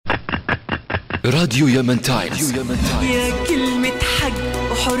راديو يمن تايمز. يا كلمة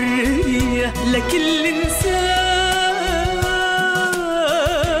حق وحرية لكل إنسان،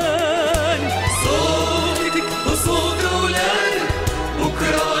 صوتك وصوت أولاد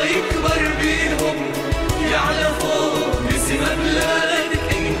بكرة يكبر بيهم، يعلى فوق باسم بلادك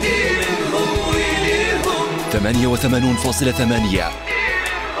انتي منهم وإليهم. 88.8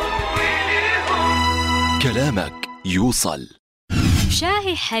 كلامك يوصل.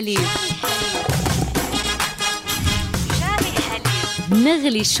 شاهي حليب.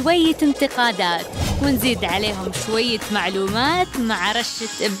 نغلي شوية انتقادات ونزيد عليهم شوية معلومات مع رشة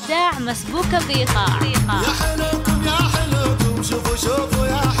إبداع مسبوكة بإيقاع. يا حلوكم يا حلوكم، شوفوا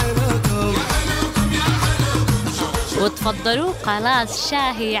يا حلوكم، وتفضلوا خلاص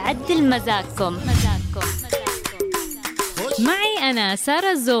شاهي عدل مزاجكم. معي أنا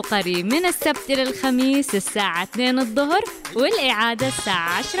سارا الزوقري من السبت إلى الخميس الساعة 2 الظهر، والإعادة الساعة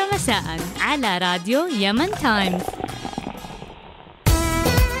 10 مساء على راديو يمن تايمز.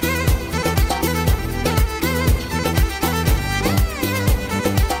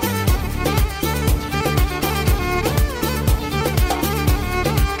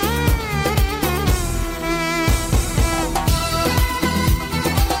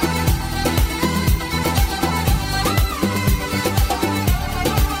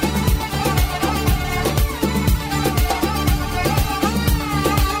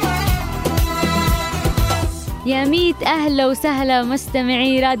 يا ميت أهلا وسهلا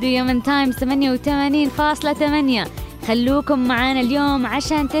مستمعي راديو يمن تايمز 88.8. خلوكم معانا اليوم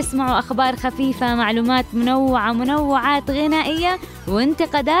عشان تسمعوا أخبار خفيفة، معلومات منوعة، منوعات غنائية،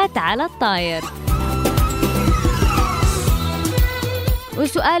 وانتقادات على الطاير.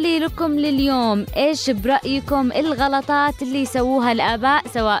 وسؤالي لكم لليوم، إيش برأيكم الغلطات اللي يسووها الآباء،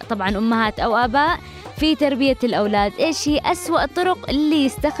 سواء طبعا أمهات أو آباء، في تربية الأولاد؟ إيش هي أسوأ الطرق اللي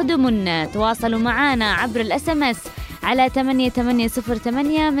يستخدمونها؟ تواصلوا معنا عبر الSMS على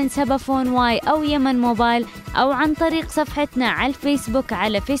 8808 من سبافون واي أو يمن موبايل، أو عن طريق صفحتنا على الفيسبوك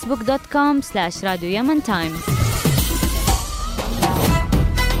على facebook.com/راديو يمن تايمز.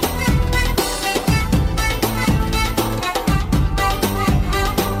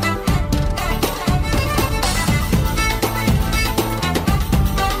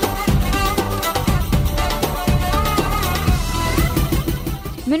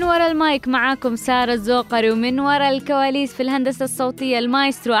 من وراء المايك معاكم سارا الزوقري، ومن وراء الكواليس في الهندسة الصوتية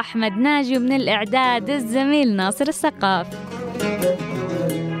المايسترو أحمد ناجي، ومن الإعداد الزميل ناصر السقاف.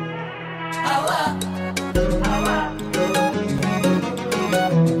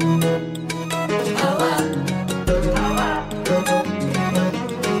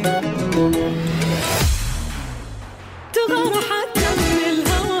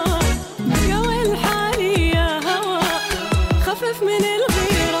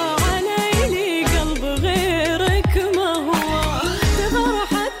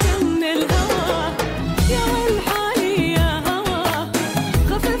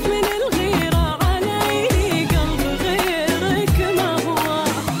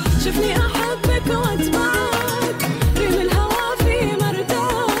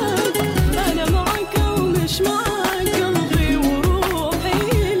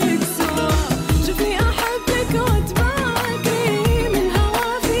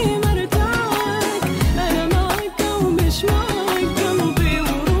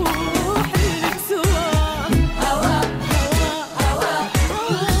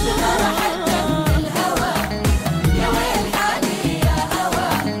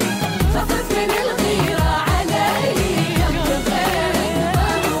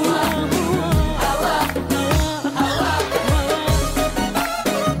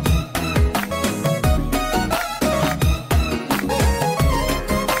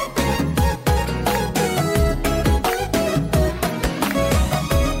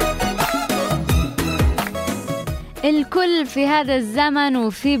 الكل في هذا الزمن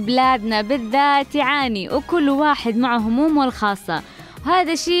وفي بلادنا بالذات يعاني، وكل واحد معه همومه الخاصة،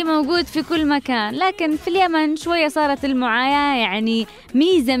 وهذا الشيء موجود في كل مكان. لكن في اليمن شوية صارت المعاياة يعني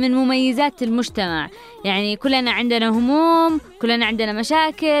ميزة من مميزات المجتمع، يعني كلنا عندنا هموم، كلنا عندنا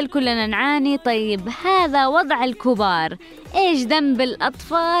مشاكل، كلنا نعاني. طيب هذا وضع الكبار، إيش ذنب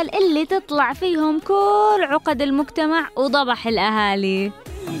الأطفال اللي تطلع فيهم كل عقد المجتمع وضبح الأهالي؟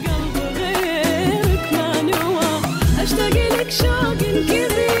 أشتاق لك شوق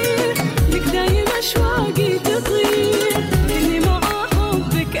كبير، لك دايم أشواقي تطير، إني مع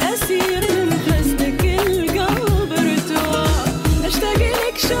حبك أسير، من حسنك القلب ارتوى. أشتاق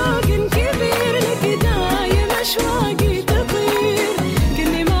لك شوق كبير، لك دايم أشواقي تطير،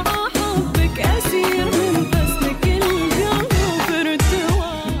 إني مع حبك أسير، من حسنك القلب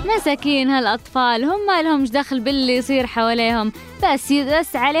ارتوى. مساكين هالأطفال، هم ما لهمش دخل باللي يصير حواليهم،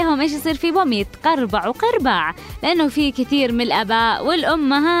 بس عليهم إيش يصير في بهم يتقربعوا قرباع، لأنه في كثير من الآباء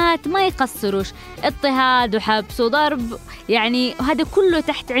والأمهات ما يقصروش، اضطهاد وحبس وضرب، يعني هذا كله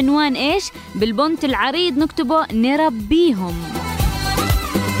تحت عنوان إيش؟ بالبنت العريض نكتبه نربيهم.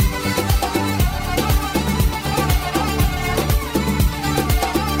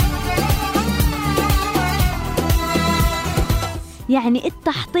 يعني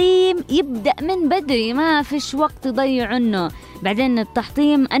التحطيم يبدأ من بدري، ما فيش وقت يضيعونه. بعدين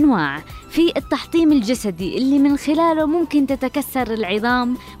التحطيم أنواع، في التحطيم الجسدي اللي من خلاله ممكن تتكسر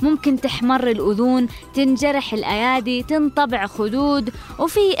العظام، ممكن تحمر الأذون، تنجرح الأيادي، تنطبع خدود،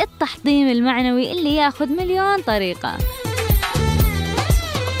 وفي التحطيم المعنوي اللي ياخد مليون طريقة.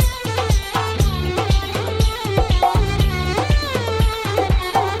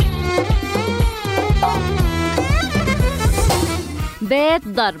 بيت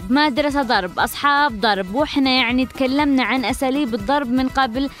ضرب، مدرسة ضرب، أصحاب ضرب، وإحنا يعني تكلمنا عن أساليب الضرب من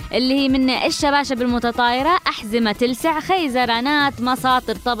قبل اللي هي من الشباشب المتطايرة، أحزمة تلسع، خيزرانات،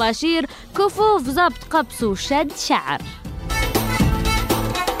 مساطر، طباشير، كفوف، ضبط، قبس وشد شعر.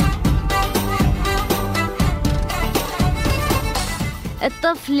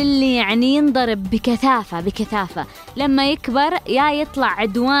 الطفل اللي يعني ينضرب بكثافة لما يكبر يا يطلع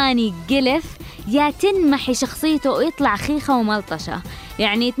عدواني قلف، يا تنمحي شخصيته ويطلع خيخة وملطشة.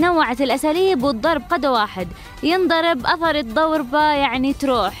 يعني تنوعت الأساليب والضرب قد واحد، ينضرب أثر الضربة يعني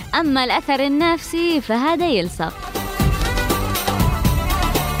تروح، أما الأثر النفسي فهذا يلصق.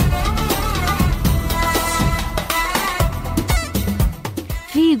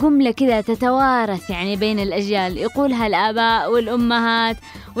 في جملة كده تتوارث يعني بين الأجيال، يقولها الآباء والأمهات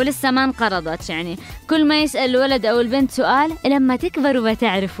ولسه ما انقرضت، يعني كل ما يسأل الولد أو البنت سؤال لما تكبروا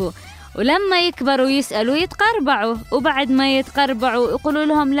بتعرفوا، ولما يكبروا يسألوا يتقربعوا، وبعد ما يتقربعوا يقولوا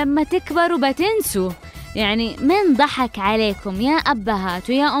لهم لما تكبروا بتنسوا. يعني من ضحك عليكم يا أبهات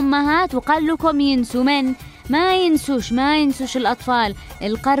ويا أمهات وقال لكم ينسوا؟ من ما ينسوش الأطفال.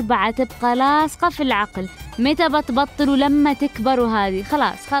 القربعة تبقى لاصقة في العقل. متى بتبطلوا؟ لما تكبروا. هذه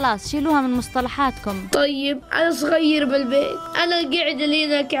خلاص شيلوها من مصطلحاتكم. طيب أنا صغير بالبيت، أنا قاعد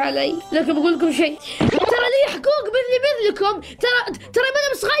لينك علي، لكن بقول لكم شيء، ترى لي حقوق مثلكم، ترى ما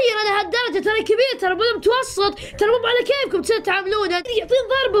أنا صغير، أنا هالدرجة، ترى كبير، ترى مو متوسط، ترى مو على كيفكم تعاملون. يعطين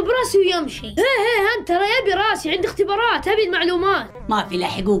ضربة براسي ويمشي. أنت ترى يبي راسي، عندي اختبارات، أبي المعلومات. ما في لا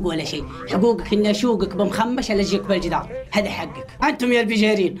حقوق ولا شيء، حقوقك إن أشوقك بمخمش ألجيك بالجدار، هذا حقك. أنتم يا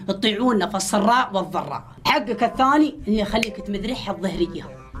البجارين تطيعونا في السراء والضراء. حقك الثاني اللي يخليك تمدرحها الظهرية،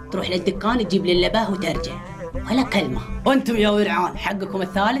 تروح للدكان تجيب لي اللباه وترجع ولا كلمة. وانتم يا ورعان حقكم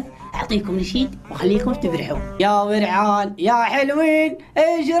الثالث، أعطيكم نشيد وخليكم تبرحوا. يا ورعان يا حلوين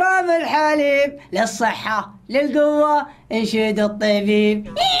اشرب الحليب، للصحة للقوة انشد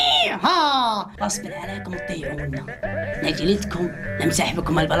الطبيب. غصب عليكم تطيعونا، نجلدكم نمسح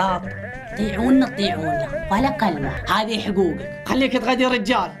بكم البلاط، طيعونا ولا كلمة. هذه حقوقك، خليك تغدي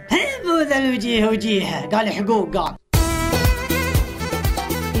رجال. بوذا الوجيه وجيهه، قال حقوق قال.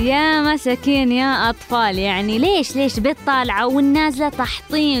 يا مساكين يا أطفال، يعني ليش بالطالعة والنازلة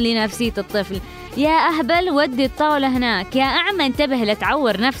تحطيم لنفسية الطفل؟ يا أهبل ودي الطاولة هناك، يا أعمى انتبه لا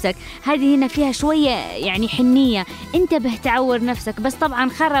نفسك. هذه هنا فيها شوية يعني حنية، انتبه تعور نفسك. بس طبعا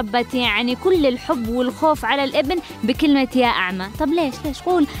خربت يعني كل الحب والخوف على الابن بكلمة يا أعمى. طب ليش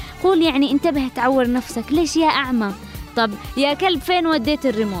قول يعني انتبه تعور نفسك. ليش يا أعمى؟ طب يا كلب فين وديت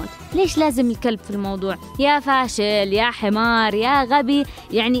الريموت؟ ليش لازم الكلب في الموضوع؟ يا فاشل، يا حمار، يا غبي.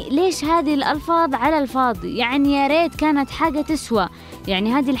 يعني ليش هذه الألفاظ على الفاضي؟ يعني يا ريت كانت حاجة تسوى.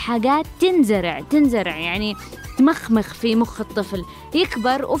 يعني هذه الحاجات تنزرع يعني تمخمخ في مخ الطفل،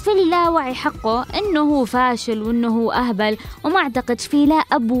 يكبر وفي اللاوعي حقه انه هو فاشل وانه هو اهبل. وما اعتقدش في لا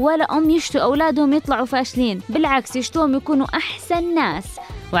اب ولا ام يشتوا اولادهم يطلعوا فاشلين، بالعكس يشتوهم يكونوا احسن ناس.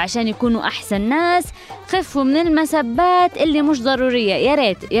 وعشان يكونوا أحسن ناس خفوا من المسبات اللي مش ضرورية.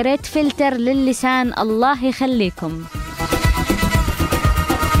 يا ريت فلتر للسان، الله يخليكم.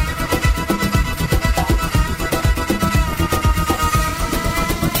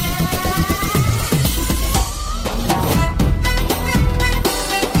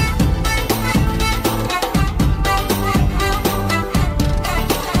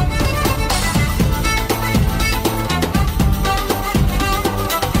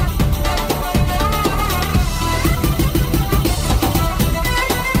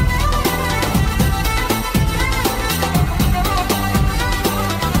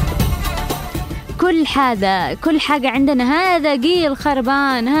 كل حاجة عندنا هذا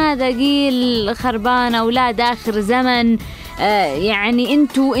جيل خربان أولاد آخر زمن. يعني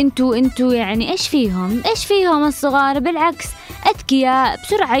انتوا يعني ايش فيهم الصغار؟ بالعكس أذكياء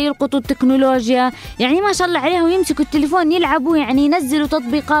بسرعة يلقطوا التكنولوجيا، يعني ما شاء الله عليهم يمسكوا التليفون يلعبوا، يعني ينزلوا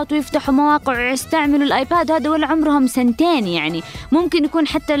تطبيقات ويفتحوا مواقع ويستعملوا الآيباد. هذا ولا عمرهم سنتين، يعني ممكن يكون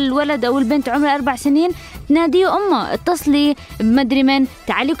حتى الولد أو البنت عمرها 4 سنين تناديه أمه اتصلي بمدري من،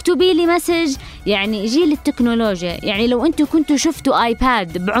 تعالي اكتبي لي مسج. يعني جيل التكنولوجيا. يعني لو أنتوا كنتوا شفتوا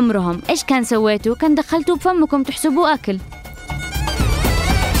آيباد بعمرهم إيش كان سويتوا؟ كان دخلتوا بفمكم تحسبوا أكل.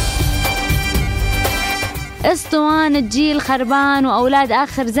 اسطوانة جيل خربان وأولاد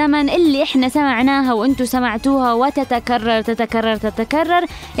آخر زمن اللي إحنا سمعناها وأنتوا سمعتوها وتتكرر تتكرر تتكرر،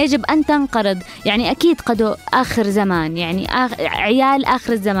 يجب أن تنقرض. يعني أكيد قدوا آخر زمان، يعني عيال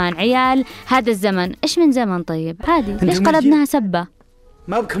آخر الزمان، عيال هذا الزمن. إيش من زمن طيب؟ عادي، ليش قلبناها سبة؟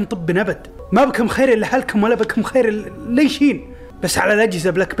 ما بكم طب نبت، ما بكم خير لحالكم ولا بكم خير ليشين، بس على الأجهزة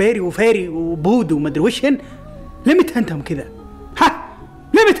بلاك بيري وفيري وبود ومدري وشهن. لمتها أنتم كذا؟ ها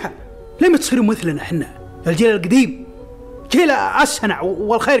لمتها؟ لما تصيروا مثلنا حنا الجيل القديم، جيل أسنع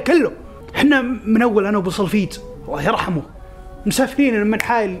والخير كله. حنا من أول أنا وأبو صلفيت الله يرحمه مسافرين من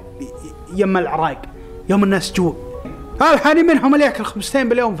حال يم العراق يوم الناس جوع، هاني منهم اللي يأكل 5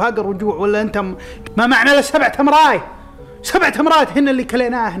 باليوم فقر وجوع، ولا أنتم ما معنا ل 7 تمرات. 7 تمرات هن اللي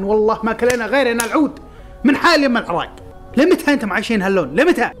كليناهن، والله ما كلينا غيرنا العود من حال يم العراق. لمتى أنتم عايشين هاللون؟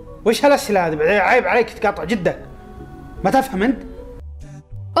 لمتى؟ وش هالأسئلة هذه؟ عيب عليك تقاطع جدك، ما تفهم أنت؟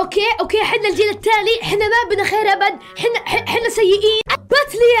 اوكي حنا الجيل التالي، حنا ما بنا خير ابد، حنا سيئين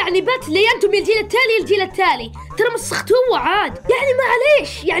بتلي، يعني بتلي انتم الجيل التالي ترى مسختوه عاد، يعني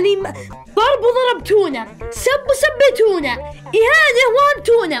معليش، يعني ضربوا ضربتونا، سبوا سبيتونا، اهانه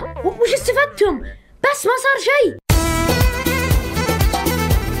وانتونا، وش استفدتم؟ بس ما صار شيء.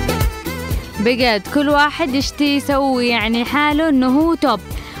 بجد كل واحد يشتي يسوي يعني حاله انه هو توب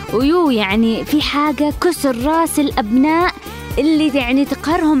يعني في حاجة كسر راس الابناء اللي يعني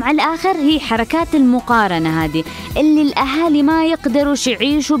تقهرهم على الآخر، هي حركات المقارنة هذه اللي الأهالي ما يقدروا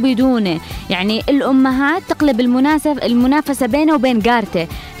يعيشوا بدونه. يعني الأمهات تقلب المنافسة بينه وبين قارته،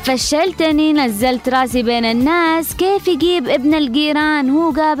 فشلتني نزلت راسي بين الناس، كيف يجيب ابن الجيران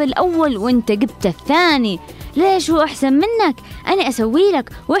هو قابل أول وانت جبت الثاني، ليش هو أحسن منك، أنا أسوي لك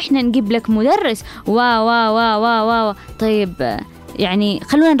وإحنا نجيب لك مدرس وا. طيب يعني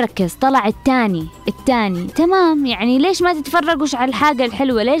خلونا نركز، طلع التاني تمام، يعني ليش ما تتفرقوش على الحاجة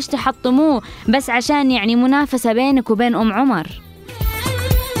الحلوة؟ ليش تحطموه بس عشان يعني منافسة بينك وبين أم عمر؟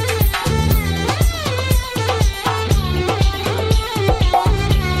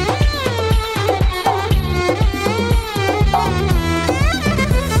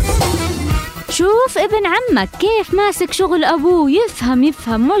 شوف ابن عمك كيف ماسك شغل أبوه، يفهم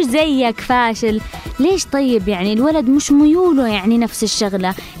مش زيك فاشل. ليش طيب؟ يعني الولد مش ميوله يعني نفس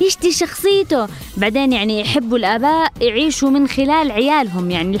الشغلة، يشتي شخصيته. بعدين يعني يحبوا الآباء يعيشوا من خلال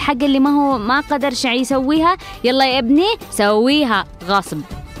عيالهم، يعني الحاجة اللي ما قدرش يسويها يلا يا ابني سويها غصب.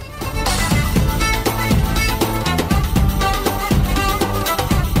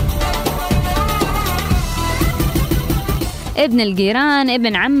 ابن الجيران،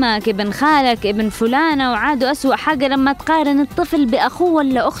 ابن عمك، ابن خالك، ابن فلانة، وعادوا أسوأ حاجة لما تقارن الطفل بأخوه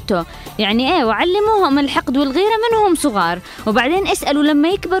ولا أخته. يعني وعلموهم الحقد والغيرة منهم صغار، وبعدين اسألوا لما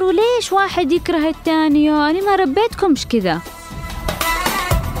يكبروا ليش واحد يكره التاني، يعني ما ربيتكمش كذا.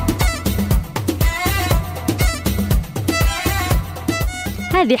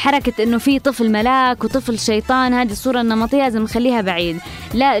 هذه حركة إنه في طفل ملاك وطفل شيطان، هذه الصورة النمطية لازم نخليها بعيد،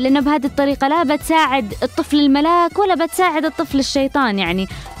 لا، لأنه بهذه الطريقة لا بتساعد الطفل الملاك ولا بتساعد الطفل الشيطان. يعني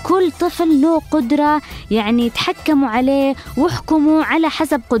كل طفل له قدرة، يعني تحكموا عليه واحكموا على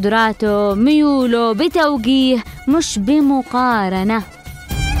حسب قدراته، ميوله، بتوجيه مش بمقارنة.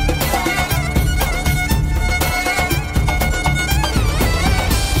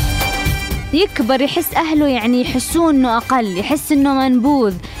 يكبر يحس أهله يعني يحسون إنه أقل، يحس إنه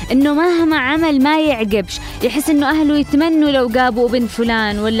منبوذ، إنه مهما عمل ما يعجبش، يحس إنه أهله يتمنوا لو جابوا ابن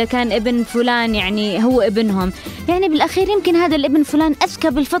فلان ولا كان ابن فلان يعني هو ابنهم. يعني بالأخير يمكن هذا الابن فلان أذكى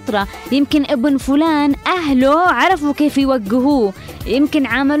بالفطرة، يمكن ابن فلان أهله عرفوا كيف يوجهوه، يمكن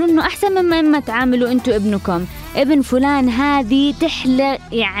عاملوا إنه أحسن مما تعاملوا أنتوا ابنكم. ابن فلان هذه تحلى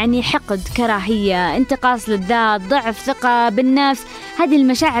يعني حقد، كراهية، انتقاص للذات، ضعف ثقة بالنفس. هذه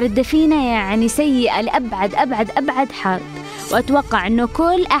المشاعر الدفينة يعني سيئة لأبعد أبعد أبعد حد. وأتوقع أنه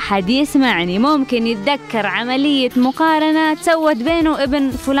كل أحد يسمعني ممكن يتذكر عملية مقارنة تسوت بينه وابن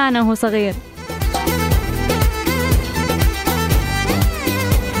فلان وهو صغير.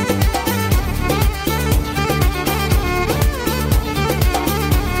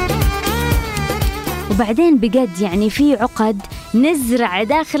 وبعدين بجد يعني في عقد نزرع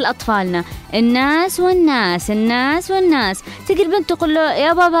داخل أطفالنا الناس والناس الناس والناس. تجي البنت تقول له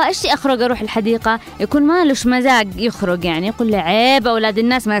يا بابا اشتي أخرج أروح الحديقة، يكون مالوش مزاج يخرج، يعني يقول له عيب أولاد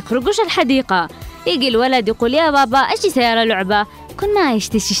الناس ما يخرجوش الحديقة. يجي الولد يقول يا بابا اشتي سيارة لعبة، يكون ما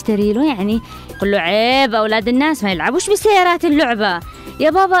يشتري له، يعني يقول له عيب أولاد الناس ما يلعبوش بسيارات اللعبة. يا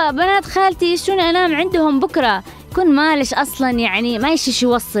بابا بنات خالتي يشون أنام عندهم بكرة، يكون مالش أصلا، يعني ما يشيش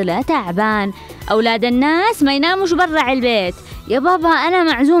يوصله، تعبان. أولاد الناس ما يناموش برا البيت. يا بابا أنا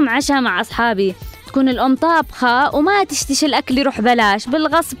معزوم عشاء مع أصحابي، تكون الأم طابخة وما تشتيش الأكل يروح بلاش،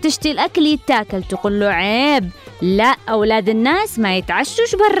 بالغصب تشتي الأكل يتاكل، تقول له عيب، لا أولاد الناس ما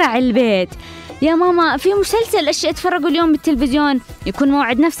يتعشوش برا البيت. يا ماما في مسلسل اشي اتفرجوا اليوم بالتلفزيون، يكون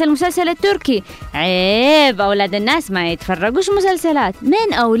موعد نفس المسلسل التركي، عيب أولاد الناس ما يتفرجوش مسلسلات.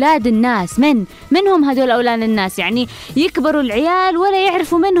 من أولاد الناس؟ منهم هدول أولاد الناس؟ يعني يكبروا العيال ولا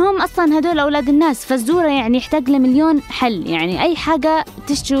يعرفوا منهم أصلا هدول أولاد الناس. فالزورة يعني يحتاج لمليون حل، يعني أي حاجة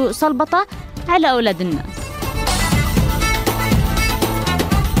تشتو صلبطة على أولاد الناس.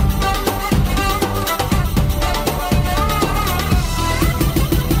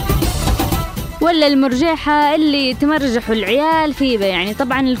 ولا المرجحة اللي تمرجحوا العيال فيه، يعني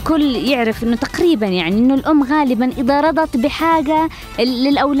طبعا الكل يعرف انه تقريبا يعني انه الام غالبا اذا رضت بحاجة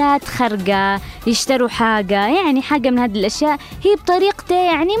للاولاد خرقة يشتروا حاجة، يعني حاجة من هذه الاشياء هي بطريقته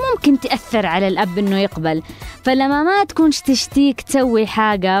يعني ممكن تأثر على الاب انه يقبل. فلما ما تكونش تشتيك تسوي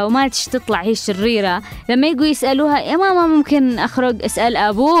حاجة وما تطلع هي الشريرة، لما يجوا يسألوها يا ماما ممكن اخرج، اسأل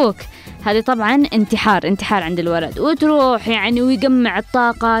ابوك. هذه طبعا انتحار عند الولد، وتروح يعني ويجمع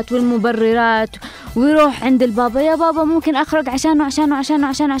الطاقات والمبررات ويروح عند البابا، يا بابا ممكن أخرج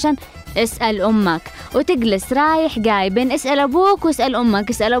عشان اسأل أمك، وتجلس رايح جاي بين اسأل أبوك واسأل أمك،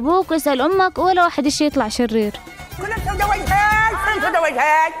 اسأل أبوك واسأل أمك، ولا واحد الشيء يطلع شرير. كنا مسودة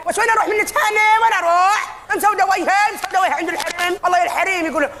وجهي وشوين أروح من ثاني وين أروح؟ مسودة وجهي عند الحريم، والله الحريم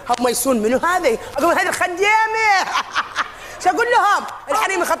يقولوا هم يسون منو هذه؟ أقول هذه الخدامة. شاقول لهم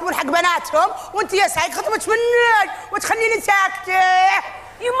الحريم يخطبون حق بناتهم وانت يا سعيد خطبت منك وتخليني ساكتة.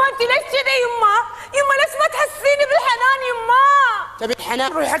 يما انت ليش كذا يما ليش ما تحسيني بالحنان يما؟ تبي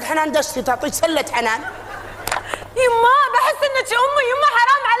الحنان؟ روحي حق حنان دشتي تعطيك سلة حنان. يما بحس انك امي يما،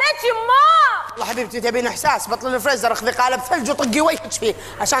 حرام عليك يما. والله حبيبتي تبين احساس، بطل الفريزر اخذي قالب ثلج وطقي وجهك فيه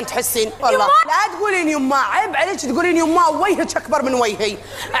عشان تحسين. والله لا تقولين يما، عيب عليك تقولين يما وجهك اكبر من وجهي،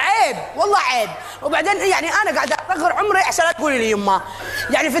 عيب والله عيب. وبعدين يعني انا قاعده اصغر عمري عشان لا تقولي لي يما.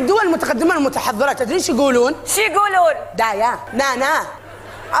 يعني في الدول المتقدمه المتحضره تدرين شو يقولون؟ شو يقولون؟ دايا نانا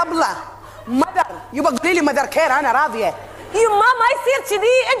ابله مدر، يبقى قولي لي مدر كير انا راضيه. يما ما يصير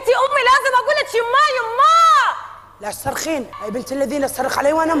كذي، انت امي لازم اقول لك يما. لا تصرخين اي بنت الذين اصرخ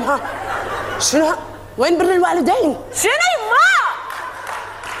علي وانا امها. شنو؟ وين بر الوالدين؟ شنو يما؟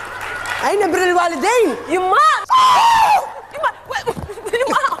 اين بر الوالدين؟ يما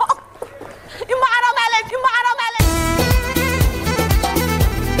حرام عليك، يما حرام عليك.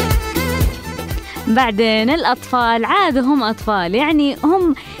 بعدين الأطفال عاد هم أطفال، يعني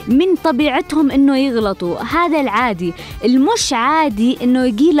هم من طبيعتهم إنه يغلطوا، هذا العادي. المش عادي إنه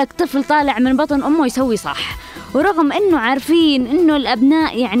يجيلك طفل طالع من بطن أمه يسوي صح، ورغم إنه عارفين إنه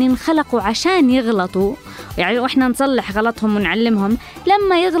الأبناء يعني انخلقوا عشان يغلطوا، يعني وإحنا نصلح غلطهم ونعلمهم،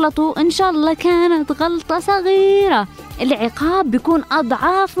 لما يغلطوا إن شاء الله كانت غلطة صغيرة العقاب بيكون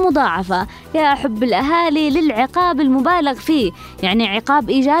أضعاف مضاعفة. يا حب الأهالي للعقاب المبالغ فيه، يعني عقاب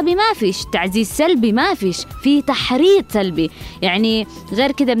إيجابي ما فيش، تعزيز سلبي ما فيش، في تحريض سلبي. يعني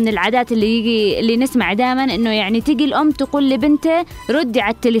غير كده من العادات اللي نسمع دائما إنه يعني تيجي الأم تقول لبنته ردي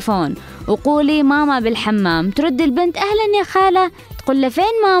على التليفون وقولي ماما بالحمام، ترد البنت أهلا يا خالة، تقول له فين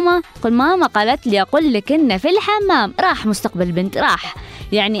ماما؟ تقول ماما قالت لي أقول لك إن في الحمام. راح مستقبل البنت راح.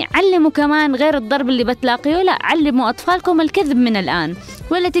 يعني علموا كمان غير الضرب اللي بتلاقيه، لا علموا أطفالكم الكذب من الآن.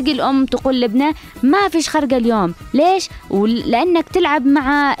 ولا تجي الأم تقول لابنها ما فيش خرقة اليوم، ليش؟ لأنك تلعب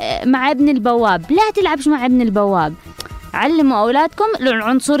مع ابن البواب. لا تلعبش مع ابن البواب. علموا أولادكم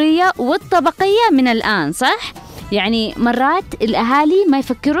العنصرية والطبقية من الآن، صح؟ يعني مرات الأهالي ما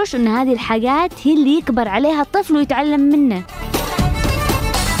يفكروش إن هذه الحاجات هي اللي يكبر عليها الطفل ويتعلم منه.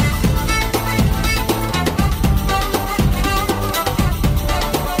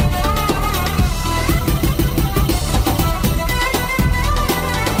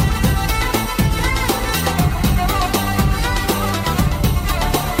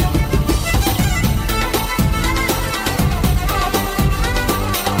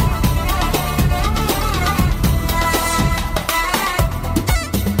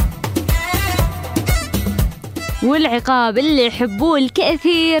 والعقاب اللي يحبوه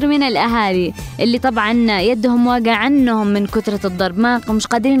الكثير من الأهالي اللي طبعا يدهم واقع عنهم من كثرة الضرب، ما مش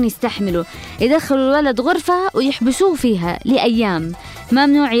قادرين يستحملوا، يدخلوا الولد غرفة ويحبسوه فيها لأيام،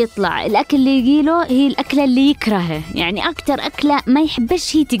 ممنوع يطلع. الأكل اللي يجيله هي الأكلة اللي يكرهه، يعني أكتر أكلة ما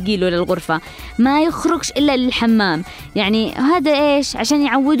يحبش هي تجيله للغرفة، ما يخرجش إلا للحمام. يعني هذا إيش؟ عشان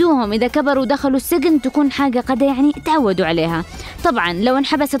يعودوهم إذا كبروا ودخلوا السجن تكون حاجة قد يعني تعودوا عليها. طبعا لو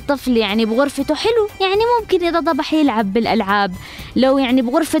انحبس الطفل يعني بغرفته حلو، يعني ممكن إذا ضبح يلعب بالألعاب. لو يعني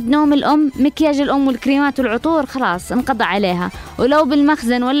بغرفة نوم الأم مكياج الأم والكريمات والعطور خلاص انقضى عليها. ولو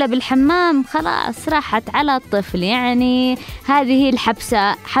بالمخزن ولا بالحمام خلاص راحت على الطفل. يعني هذه هي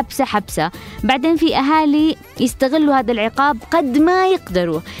الحبسة، حبسة. بعدين في أهالي يستغلوا هذا العقاب قد ما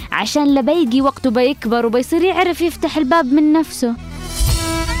يقدروا عشان لبيجي وقته بيكبر وبيصير يعرف يفتح الباب من نفسه.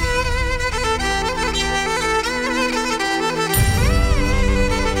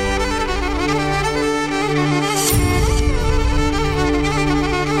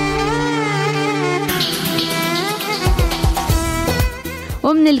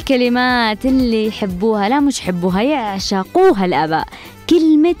 ومن الكلمات اللي يحبوها، لا مش يحبوها، يعشقوها الآباء،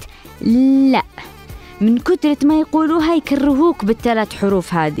 كلمة لا. من كثرة ما يقولوها يكرهوك بالثلاث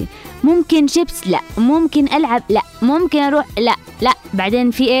حروف هذه. ممكن شيبس لا، ممكن ألعب لا، ممكن أروح لا.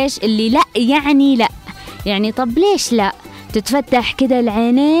 بعدين في إيش اللي لا يعني لا، يعني طب ليش لا؟ تتفتح كده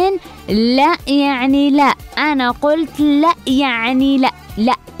العينين، لا يعني لا، أنا قلت لا يعني لا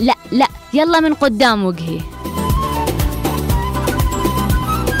لا لا لا، يلا من قدام وجهي.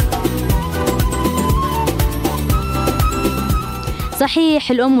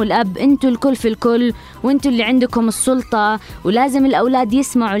 صحيح الأم والأب أنتوا الكل في الكل، وأنتوا اللي عندكم السلطة، ولازم الأولاد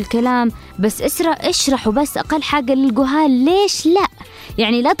يسمعوا الكلام، بس اشرحوا بس أقل حاجة للجهال ليش لا.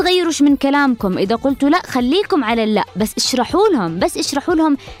 يعني لا تغيروش من كلامكم، إذا قلتوا لا خليكم على اللا، بس اشرحوا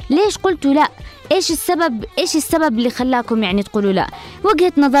لهم ليش قلتوا لا، إيش السبب اللي خلاكم يعني تقولوا لا،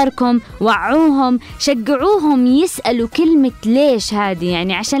 وجهة نظركم، وعوهم، شجعوهم يسألوا كلمة ليش هذه،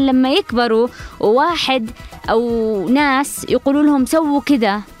 يعني عشان لما يكبروا واحد أو ناس يقولوا لهم سووا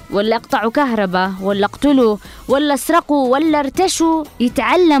كده، ولا اقطعوا كهرباء، ولا اقتلوا، ولا اسرقوا، ولا ارتشوا،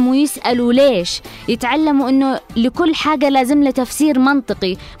 يتعلموا يسألوا ليش، يتعلموا انه لكل حاجة لازم له تفسير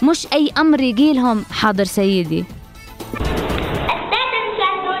منطقي، مش اي امر يجيلهم حاضر سيدي.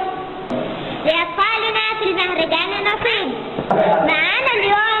 لأطفالنا في المهرجان نصيب، معانا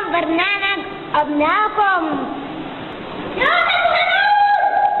اليوم برنامج أبناكم.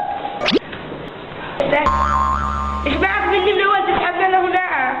 ايش معك مني من اول تسحبنا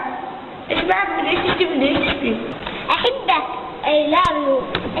لهنا؟ ايش معك من ايش تشتمني؟ ايش تشتمني؟ احبك اي لاف يو.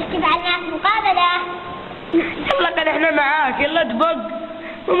 اكتب عنك مقابلة. يلا كان احنا معاك، يلا تبق.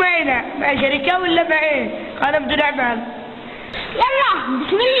 ومعنا مع شركة ولا مع ايه؟ انا بدون اعمال. يلا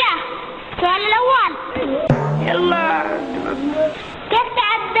بسم الله. السؤال الاول. يلا. كيف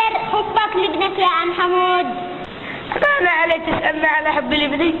تعبر حبك لابنك يا عم حمود؟ انا عليك تسألنا على حب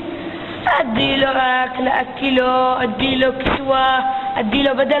لابني؟ اديله اكل، اكله، اديله كسوة،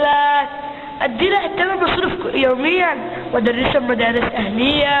 اديله بدلات، اديله حتى مصروف يوميا، وادرسه مدارس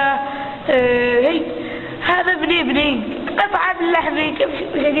اهليه. هيك هذا ابني قطعه من لحمي،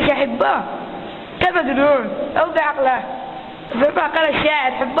 كيف احبه كمجنون او بعقله. فما قال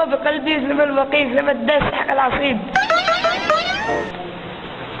الشاعر حبه بقلبي مثل الوقيف لما الدس حق العصيب.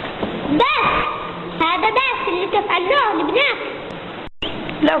 بس هذا بس اللي تفعلوه لابنك؟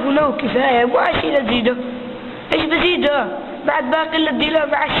 لا هو كفاية، مو عشان أزيده. إيش بزيده؟ بعد باقي اللي أديله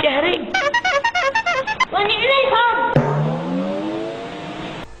مع الشهري. ونعملهم.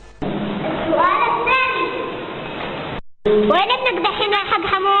 السؤال الثاني. وين ابنك دحين يا حق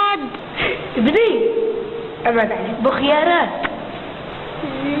حمود؟ ابني؟ أبدا بخيارات.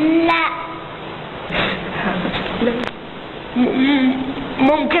 لا.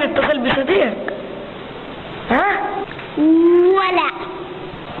 ممكن اتصل بصديق؟ ها؟ ولا.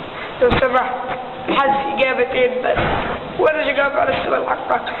 لو سمحت حذف إجابتين بس، وأنا جاوب على السؤال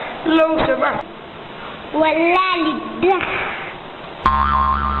حقك لو سمحت. ولا لي ده.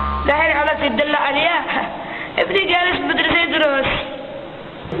 دحين على تدلع عليها. ابني جالس مدرسة يدرس.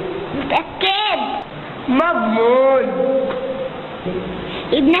 متأكد؟ مضمون.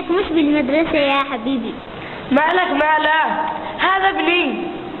 ابنك مش بالمدرسة يا حبيبي. مالك هذا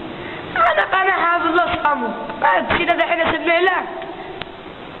ابني. أنا حافظ أصحابه، بعد كده دحين أسمع له.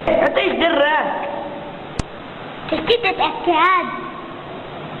 أعطيش دراك. تشتيت أكاد.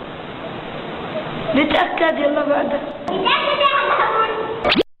 نتأكد يلا بعد.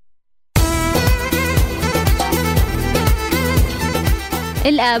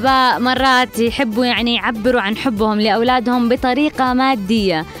 الآباء مرات يحبوا يعني يعبروا عن حبهم لأولادهم بطريقة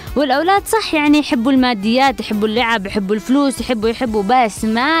مادية، والأولاد صح يعني يحبوا الماديات، يحبوا اللعب، يحبوا الفلوس، يحبوا بس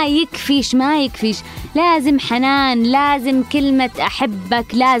ما يكفيش لازم حنان، لازم كلمة أحبك،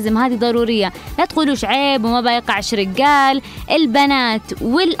 لازم، هذه ضرورية. لا تقولوش عيب وما بيقعش رجال. البنات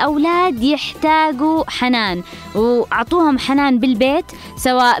والأولاد يحتاجوا حنان، وأعطوهم حنان بالبيت،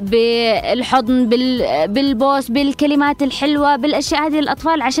 سواء بالحضن، بالبوس، بالكلمات الحلوة، بالأشياء هذه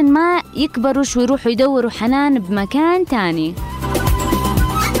الأطفال، عشان ما يكبروش ويروحوا يدوروا حنان بمكان تاني.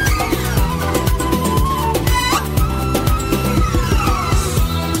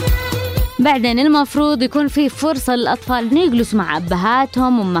 بعدين المفروض يكون في فرصة للأطفال إنه يجلسوا مع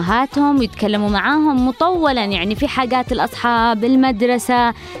أبهاتهم وأمهاتهم ويتكلموا معاهم مطولا، يعني في حاجات الأصحاب،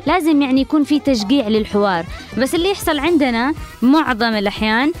 المدرسة، لازم يعني يكون في تشجيع للحوار. بس اللي يحصل عندنا معظم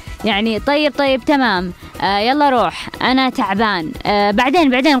الأحيان يعني طيب تمام، يلا روح، أنا تعبان،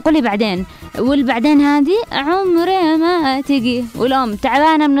 بعدين قولي بعدين، والبعدين هذه عمري ما تجي، والأم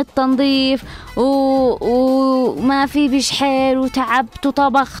تعبانة من التنظيف وما في بشحير وتعبت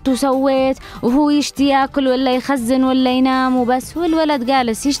وطبخت وسويت، وهو يشتي ياكل ولا يخزن ولا ينام وبس، والولد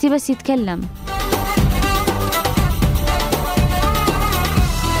جالس يشتي بس يتكلم.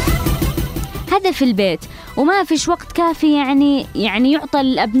 هذا في البيت، وما فيش وقت كافي يعني يعطى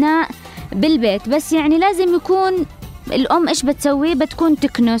الأبناء بالبيت. بس يعني لازم يكون الأم إيش بتسوي؟ بتكون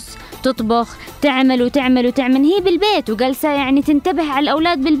تكنس، تطبخ، تعمل هي بالبيت وجالسة يعني تنتبه على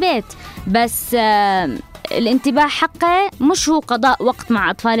الأولاد بالبيت. بس الانتباه حقه مش هو قضاء وقت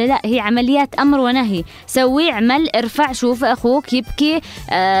مع أطفاله، لا، هي عمليات أمر ونهي. سوي، اعمل، ارفع، شوف أخوك يبكي،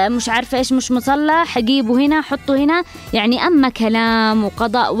 مش عارفة إيش مش مصلح، جيبه هنا، حطه هنا، يعني أما كلام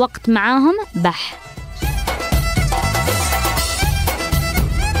وقضاء وقت معاهم بح.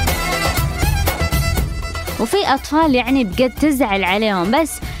 وفي أطفال يعني بجد تزعل عليهم،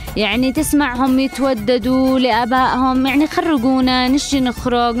 بس يعني تسمعهم يتوددوا لآبائهم، يعني خرجونا، نشي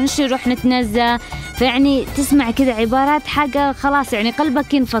نخرج، نشي نروح نتنزه، فيعني تسمع كده عبارات حاجة خلاص يعني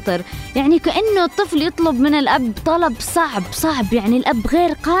قلبك ينفطر، يعني كأنه الطفل يطلب من الأب طلب صعب، يعني الأب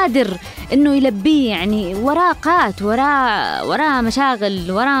غير قادر إنه يلبيه، يعني وراه قات، وراه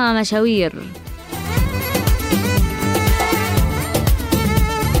مشاغل، وراه مشاوير.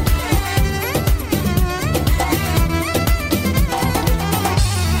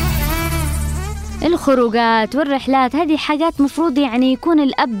 الخروجات والرحلات هذه حاجات مفروض يعني يكون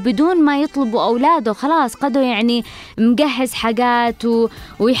الأب بدون ما يطلبوا أولاده خلاص قدوا يعني مجهز حاجات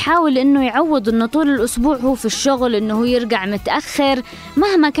ويحاول إنه يعوض إنه طول الأسبوع هو في الشغل، إنه هو يرجع متأخر،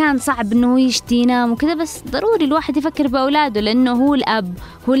 مهما كان صعب إنه هو يشتي ينام وكذا، بس ضروري الواحد يفكر بأولاده، لأنه هو الأب،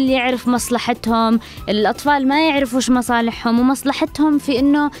 هو اللي يعرف مصلحتهم. الأطفال ما يعرفوش مصالحهم ومصلحتهم في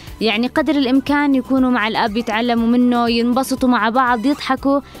إنه يعني قدر الإمكان يكونوا مع الأب، يتعلموا منه، ينبسطوا مع بعض،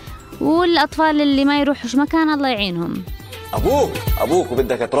 يضحكوا. والأطفال اللي ما يروحوش مكان الله يعينهم. أبوك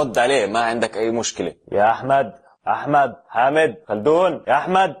وبدك ترد عليه، ما عندك أي مشكلة. يا أحمد حامد خلدون، يا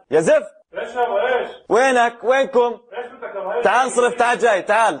أحمد يا زفت، ايش ايش؟ وينكم؟ ايش بدك يا تعال انصرف، تعال جاي،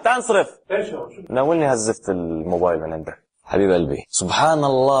 تعال انصرف. ايش ناولني هالزفت الموبايل من عندك حبيب قلبي. سبحان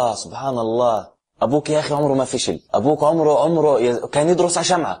الله، أبوك يا أخي عمره ما فشل، أبوك عمره كان يدرس على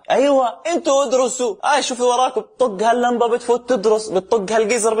شمعة. أيوة أنتوا ادرسوا، شوفي وراكم، بتطق هاللمبة بتفوت تدرس، بتطق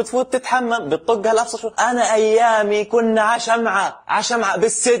هالجيزر بتفوت تتحمم، بتطق هالأبصر. أنا أيامي كنا على شمعة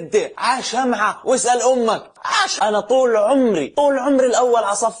بالسدة، على شمعة، واسأل أمك. أنا طول عمري الأول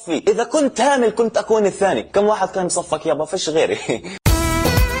على صفي، إذا كنت هامل كنت أكون الثاني. كم واحد كان بصفك يابا؟ فيش غيري.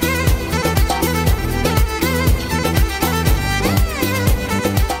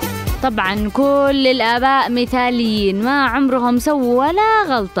 طبعا كل الآباء مثاليين، ما عمرهم سووا ولا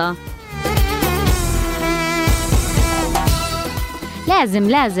غلطة.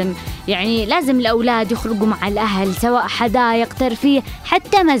 لازم الأولاد يخرجوا مع الأهل، سواء حدائق، ترفيه،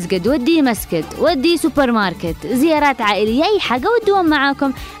 حتى مسجد، ودي سوبر ماركت، زيارات عائلية، أي حاجة ودوهم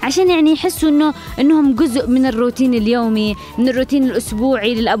معاكم، عشان يعني يحسوا إنهم جزء من الروتين اليومي، من الروتين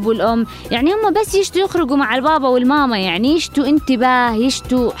الأسبوعي للأب والأم. يعني هم بس يشتوا يخرجوا مع البابا والماما، يعني يشتوا انتباه،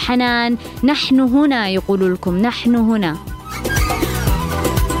 يشتوا حنان. نحن هنا، يقولوا لكم نحن هنا.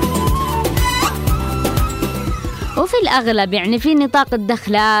 وفي الأغلب يعني في نطاق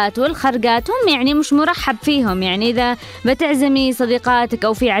الدخلات والخرجات هم يعني مش مرحب فيهم. يعني إذا بتعزمي صديقاتك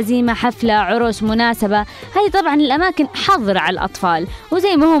أو في عزيمة، حفلة، عرس، مناسبة، هذه طبعا الأماكن حظر على الأطفال،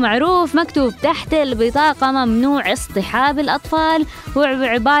 وزي ما هو معروف مكتوب تحت البطاقة ممنوع اصطحاب الأطفال،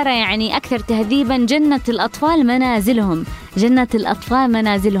 وعبارة يعني أكثر تهذيبا، جنة الأطفال منازلهم. جنة الأطفال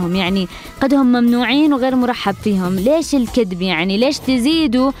منازلهم، يعني قد هم ممنوعين وغير مرحب فيهم. ليش الكذب يعني؟ ليش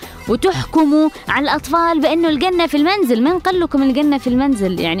تزيدوا وتحكموا على الأطفال بأنه الجنة في المنزل؟ من قال لكم الجنة في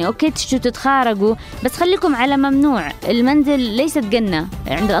المنزل؟ يعني أوكي تشتوا تتخارجوا بس خليكم على ممنوع. المنزل ليست جنة،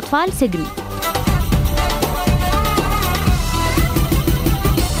 عند الأطفال سجن.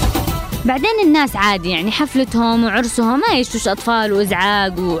 بعدين الناس عادي يعني حفلتهم وعرسهم ما يشوش أطفال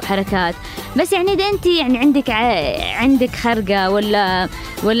وإزعاج وحركات، بس يعني إذا أنت يعني عندك خرقة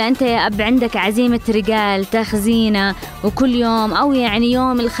ولا أنت يا أب عندك عزيمة رجال تخزينة وكل يوم، أو يعني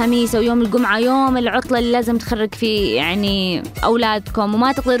يوم الخميس أو يوم الجمعة يوم العطلة اللي لازم تخرج فيه يعني أولادكم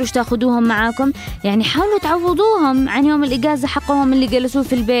وما تقدروش تأخذوهم معاكم، يعني حاولوا تعوضوهم عن يوم الإجازة حقهم اللي جلسوه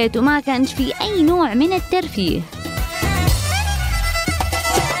في البيت وما كانش فيه أي نوع من الترفيه.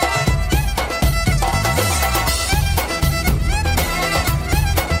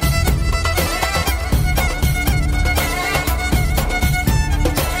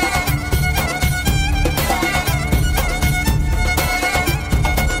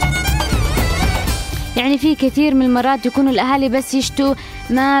 يعني في كثير من المرات يكونوا الأهالي بس يشتوا،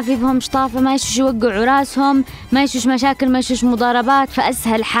 ما في بهم شطافة، ما يشوش يوقعوا راسهم، ما يشوش مشاكل، ما يشوش مضاربات،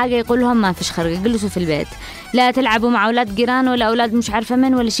 فأسهل حاجة يقول لهم ما فيش خرق، جلسوا في البيت، لا تلعبوا مع أولاد جيران ولا أولاد مش عارفة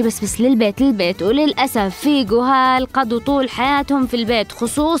من ولا شيء، بس للبيت. وللأسف في جهال قضوا طول حياتهم في البيت،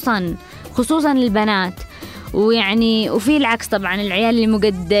 خصوصا البنات. ويعني وفي العكس طبعا العيال اللي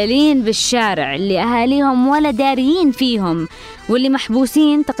مجدلين بالشارع اللي أهاليهم ولا داريين فيهم، واللي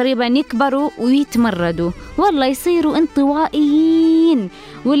محبوسين تقريبا يكبروا ويتمردوا والله يصيروا انطوائيين،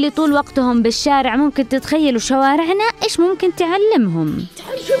 واللي طول وقتهم بالشارع. ممكن تتخيلوا شوارعنا إيش ممكن تعلمهم.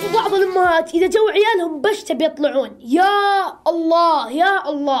 شوفوا بعض الأمهات إذا جو عيالهم بشتة بيطلعون، يا الله يا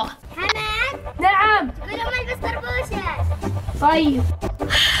الله. حمد نعم. تقول أم البس طربوشة. طيب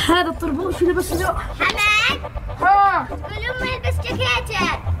هذا الطربوش اللي بس له. حمد ها تقول أم البس جاكيته.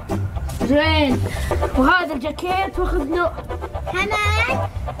 زين، وهذا الجاكيت واخذ له. حمد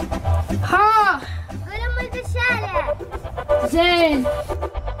ها تقول أم البس شالة. زين،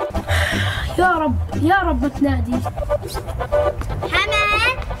 يا رب ما تنادي. حمد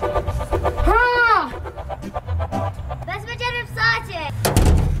ها بس بجرب صوتك.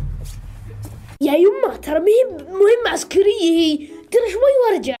 يا يمه ترى مهمة عسكرية هي، ترى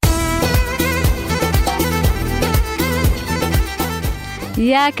شوي وارجع.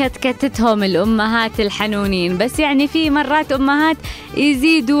 يا كتكتتهم الأمهات الحنونين، بس يعني في مرات أمهات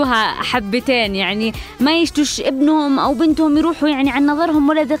يزيدوها حبتين، يعني ما يشتوش ابنهم أو بنتهم يروحوا يعني عن نظرهم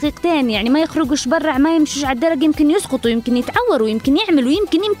ولا دقيقتين، يعني ما يخرجوش برا، ما يمشوش على الدرج، يمكن يسقطوا، يمكن يتعوروا، يمكن يعملوا،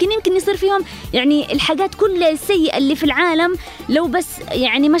 يمكن يصير فيهم يعني الحاجات كلها السيئة اللي في العالم. لو بس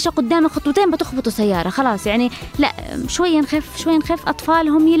يعني مشى قدام خطوتين بتخبطوا سيارة خلاص. يعني لا، شوية نخف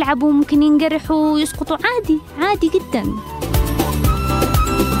أطفالهم يلعبوا، ممكن ينجرحوا يسقطوا، عادي جدا.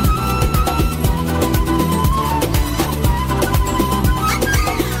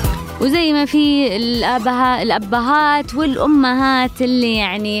 وزي ما في الأبهات والأمهات اللي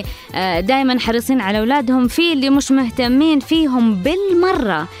يعني دايما حريصين على أولادهم، في اللي مش مهتمين فيهم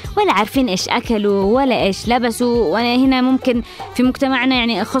بالمرة، ولا عارفين إيش أكلوا ولا إيش لبسوا. وأنا هنا ممكن في مجتمعنا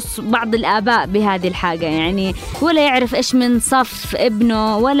يعني أخص بعض الآباء بهذه الحاجة، يعني ولا يعرف إيش من صف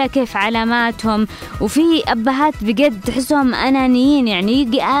ابنه ولا كيف علاماتهم. وفي أبهات بجد تحسهم أنانيين، يعني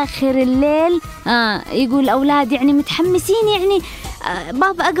يجي آخر الليل يقول أولاد يعني متحمسين، يعني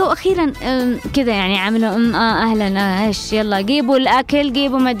بابا أجوا أخيرا كذا، يعني عملوا أهلا إيش يلا جيبوا الأكل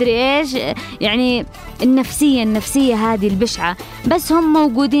جيبوا مدري إيش. يعني النفسية هذه البشعة. بس هم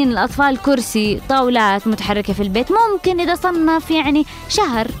موجودين الأطفال، كرسي طاولات متحركة في البيت، ممكن إذا صنف يعني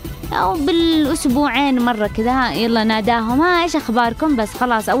شهر أو بالأسبوعين مرة كذا يلا ناداهم إيش أخباركم، بس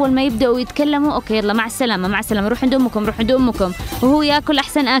خلاص أول ما يبدأوا يتكلموا أوكي يلا مع السلامة روح عند أمكم، وهو يأكل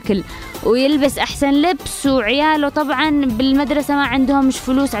أحسن أكل ويلبس أحسن لبس. وعياله طبعا بالمدرسة ما عندهم مش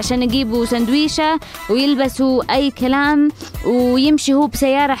فلوس عشان يجيبوا سندويشة ويلبسوا أي كلام، ويمشي هو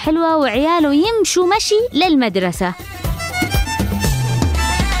بسيارة حلوة وعياله يمشوا مشي للمدرسة.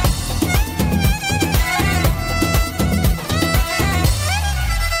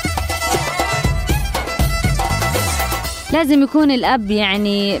 لازم يكون الأب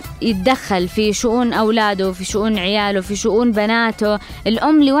يعني يتدخل في شؤون أولاده، في شؤون عياله، في شؤون بناته.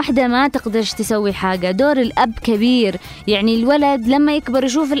 الأم لوحدها ما تقدرش تسوي حاجة، دور الأب كبير. يعني الولد لما يكبر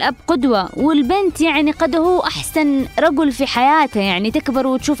يشوف الأب قدوة، والبنت يعني قد هو أحسن رجل في حياتها، يعني تكبر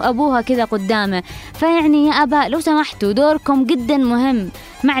وتشوف أبوها كذا قدامه. فيعني يا أباء لو سمحتوا دوركم جدا مهم،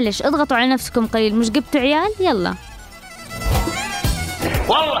 معلش اضغطوا على نفسكم قليل، مش جبتوا عيال يلا.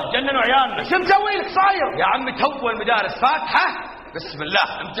 والله جننوا عيالنا. شو مسوي لك صاير يا عمي؟ تو المدارس فاتحه، بسم الله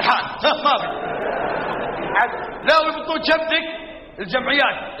امتحان ما في. لا ويبطون شبتك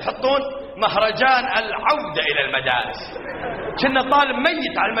الجمعيات يحطون مهرجان العودة إلى المدارس. كنا طالب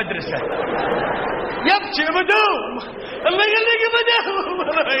ميت على المدرسة يبكي بداوم. الله يخليك بداوم.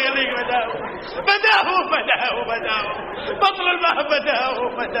 الله يخليك بداوم. بطل الماء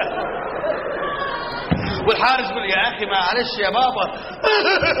بداوم. والحارس يقول يا أخي معلش يا بابا.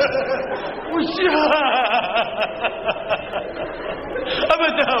 وش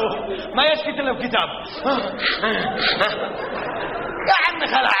بداوم ما يسكت إلا بكتاب. يا عمي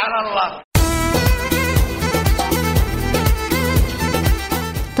خلع على الله.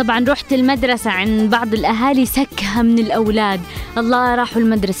 طبعا رحت المدرسة عند بعض الأهالي سكها من الأولاد، الله راحوا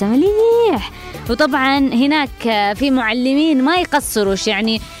المدرسة مليح. وطبعا هناك في معلمين ما يقصروش،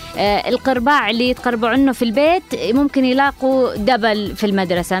 يعني القرباع اللي يتقربوا عنه في البيت ممكن يلاقوا دبل في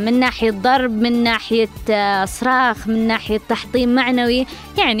المدرسة، من ناحية ضرب، من ناحية صراخ، من ناحية تحطيم معنوي،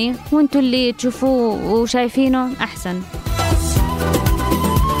 يعني وانتوا اللي تشوفوه وشايفينه أحسن.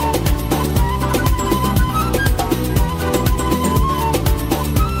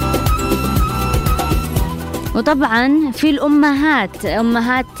 وطبعا في الأمهات،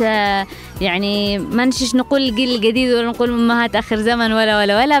 أمهات يعني ما نشيش نقول الجيل الجديد ولا نقول أمهات آخر زمن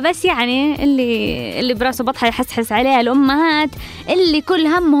ولا بس يعني اللي براسه بطحة يحسحس عليها الأمهات اللي كل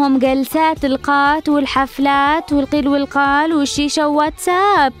همهم جلسات القات والحفلات والقيل والقال والشيشة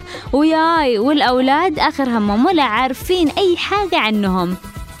وواتساب وياي، والأولاد آخر همهم ولا عارفين أي حاجة عنهم.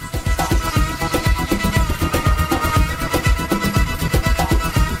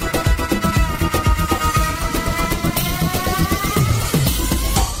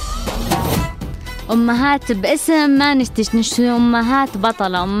 أمهات باسم ما نشتي أمهات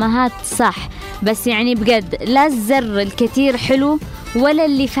بطلة، أمهات صح، بس يعني بجد لا الزر الكثير حلو ولا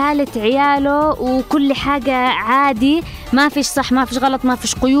اللي فالت عياله وكل حاجة عادي، ما فيش صح ما فيش غلط ما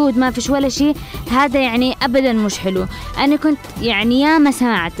فيش قيود ما فيش ولا شيء، هذا يعني أبدا مش حلو. أنا كنت يعني ياما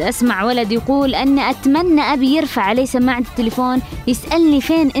أسمع ولد يقول أن أتمنى أبي يرفع علي سماعة التليفون يسألني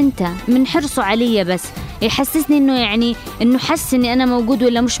فين أنت، من حرصه علي بس يحسسني إنه يعني إنه حس إني أنا موجود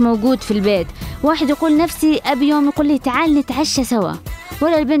ولا مش موجود في البيت. واحد يقول نفسي أبي يوم يقول لي تعال نتعشى سوا،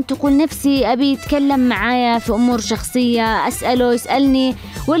 ولا البنت تقول نفسي أبي يتكلم معايا في أمور شخصية أسأله يسألني،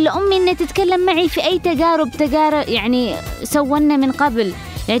 ولا أمي إنها تتكلم معي في أي تجارب يعني سوّنا من قبل،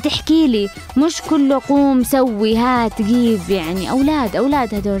 يعني تحكي لي، مش كله قوم سوي هات جيب. يعني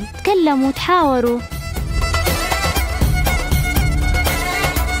أولاد هدول تكلموا وتحاوروا.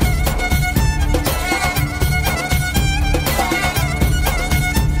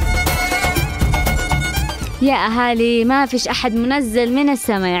 يا أهالي ما فيش أحد منزل من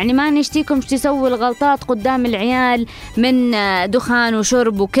السماء، يعني ما نشتيكم تسوي الغلطات قدام العيال من دخان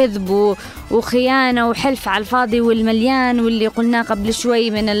وشرب وكذب وخيانة وحلف على الفاضي والمليان واللي قلناه قبل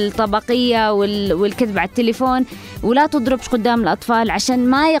شوي من الطبقية والكذب على التليفون، ولا تضربش قدام الأطفال عشان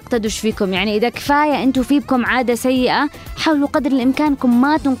ما يقتدوش فيكم. يعني إذا كفاية أنتوا في بكم عادة سيئة حاولوا قدر الإمكانكم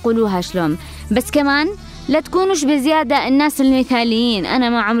ما تنقلوها شلون، بس كمان لا تكونوش بزيادة الناس المثاليين. أنا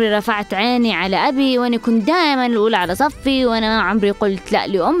ما عمري رفعت عيني على أبي وأنا كنت دائما الأولى على صفي، وأنا ما عمري قلت لا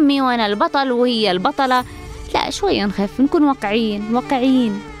لأمي وأنا البطل وهي البطلة. لا شوية نخف نكون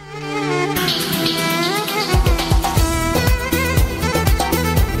واقعيين.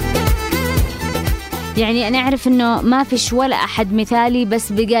 يعني أنا أعرف إنه ما فيش ولا أحد مثالي،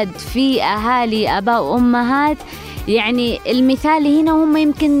 بس بجد في أهالي أباء وأمهات يعني المثالي هنا هم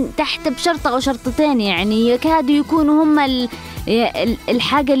يمكن تحت بشرطة أو شرطتين، يعني يكادوا يكونوا هم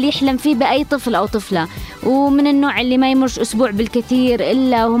الحاجة اللي يحلم فيه بأي طفل أو طفلة، ومن النوع اللي ما يمرش أسبوع بالكثير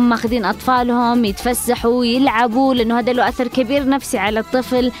إلا هم ماخذين أطفالهم يتفسحوا يلعبوا، لأنه هذا له أثر كبير نفسي على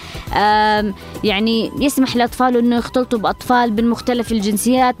الطفل. يعني يسمح لأطفاله أنه يختلطوا بأطفال من مختلف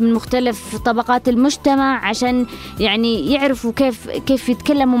الجنسيات من مختلف طبقات المجتمع عشان يعني يعرفوا كيف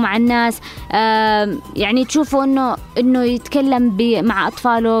يتكلموا مع الناس. يعني تشوفوا أنه يتكلم مع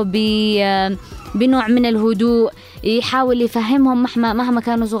أطفاله بنوع من الهدوء، يحاول يفهمهم مهما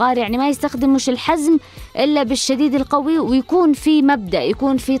كانوا صغار، يعني ما يستخدموش الحزم إلا بالشديد القوي، ويكون في مبدأ،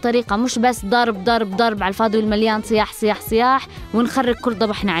 يكون في طريقة، مش بس ضرب على الفاضي والمليان، صياح ونخرج كل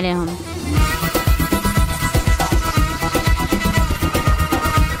ضبحنا عليهم.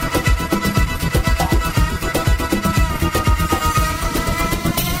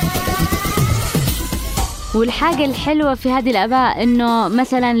 والحاجة الحلوة في هذه الآباء إنه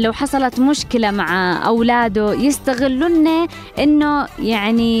مثلا لو حصلت مشكلة مع أولاده يستغلون إنه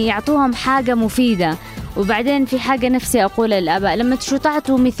يعني يعطوهم حاجة مفيدة. وبعدين في حاجة نفسي أقولها للآباء، لما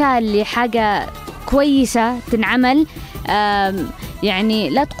تعطوا مثال لحاجة كويسة تنعمل، يعني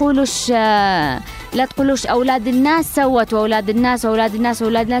لا تقولوش أولاد الناس سوت وأولاد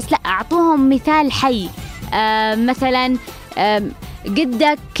الناس، لا أعطوهم مثال حي. مثلا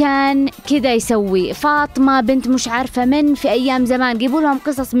جدك كان كذا يسوي، فاطمة بنت مش عارفة من في أيام زمان. جيبوا لهم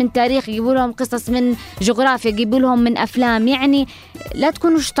قصص من تاريخ، جيبوا لهم قصص من جغرافيا، جيبوا لهم من أفلام. يعني لا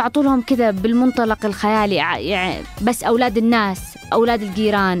تكونوش تعطوا لهم كذا بالمنطلق الخيالي، يعني بس أولاد الناس، أولاد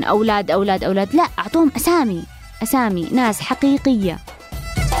الجيران، أولاد أولاد أولاد. لا، أعطوهم أسامي ناس حقيقية.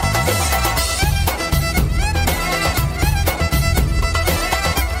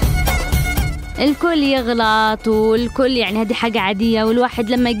 الكل يغلط والكل، يعني هذه حاجة عادية، والواحد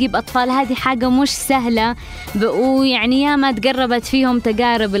لما يجيب أطفال هذه حاجة مش سهلة. ويعني ياما تقربت فيهم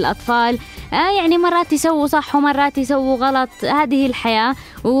تجارب الأطفال، يعني مرات يسووا صح ومرات يسووا غلط، هذه الحياة.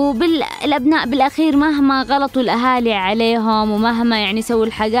 والأبناء بالأخير مهما غلطوا الأهالي عليهم ومهما يعني يسووا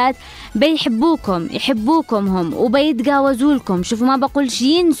الحاجات يحبوكم هم وبيتجاوزوا لكم. شوفوا، ما بقولش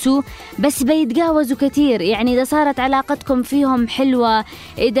ينسوا، بس بيتجاوزوا كتير. يعني إذا صارت علاقتكم فيهم حلوة،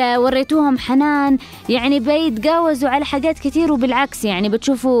 إذا وريتوهم حنان، يعني بيتجاوزوا على حاجات كتير، وبالعكس يعني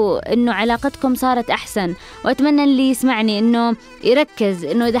بتشوفوا إنه علاقتكم صارت أحسن. وأتمنى اللي يسمعني إنه يركز،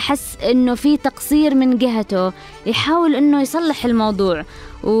 إنه إذا حس إنه في تقصير من جهته يحاول إنه يصلح الموضوع.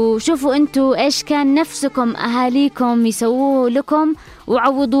 وشوفوا أنتوا إيش كان نفسكم أهاليكم يسووه لكم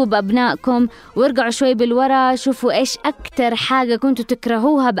وعوضوه بأبنائكم، وارجعوا شوي بالورا، شوفوا إيش أكتر حاجة كنتوا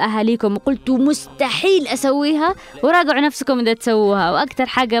تكرهوها بأهاليكم وقلتوا مستحيل أسويها، وراجعوا نفسكم إذا تسووها. وأكتر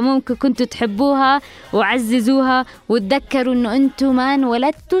حاجة ممكن كنتوا تحبوها وعززوها، وتذكروا إنه أنتوا ما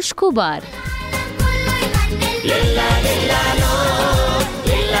انولدتوش كبار.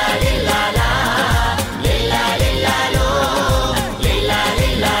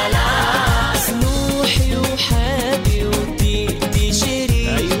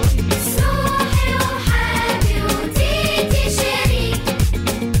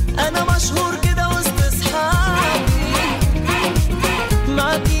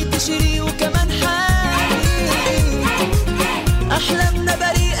 أحلامنا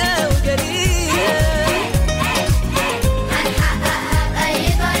بريئة وجريئة، هنحققها بأي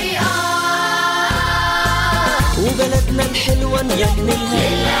طريقة، وبلدنا الحلوة نجملها.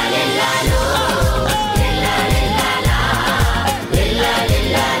 لله لله لو، لله لله لا، لله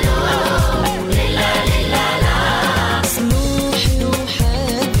لله لو، لله لله لا. سنوحي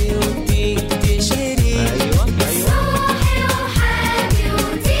وحابي وتيتي شريك، سنوحي وحابي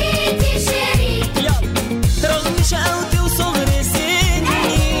وتيتي شريك، رغم شقاوتي وصغر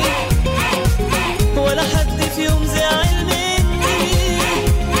سني، ولا حد في يوم زعل مني،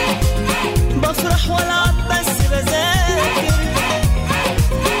 بفرح والعب بس بذاكر،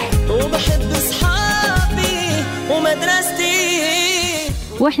 وبحب اصحابي ومدرستي.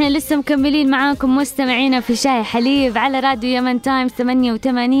 واحنا لسه مكملين معاكم مستمعينا في شاهي حليب على راديو يمن تايمز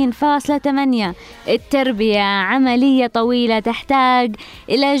 88.8. التربية عملية طويلة تحتاج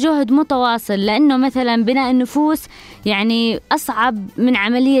إلى جهد متواصل، لأنه مثلا بناء النفوس يعني أصعب من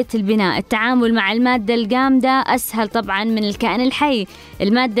عملية البناء. التعامل مع المادة الجامدة أسهل طبعا من الكائن الحي.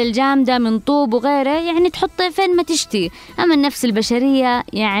 المادة الجامدة من طوب وغيره يعني تحطه فين ما تشتي، أما النفس البشرية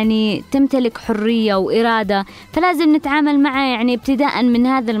يعني تمتلك حرية وإرادة، فلازم نتعامل معها يعني ابتداء من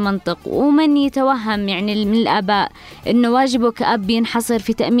هذا المنطق. ومن يتوهم يعني من الآباء إنه واجبه كأب ينحصر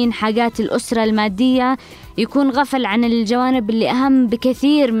في تأمين حاجات الأسرة المادية، يكون غفل عن الجوانب اللي أهم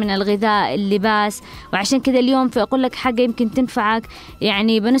بكثير من الغذاء، اللباس. وعشان كده اليوم في أقول لك حاجة يمكن تنفعك،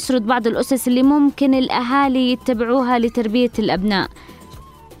 يعني بنسرد بعض الأسس اللي ممكن الأهالي يتبعوها لتربية الأبناء.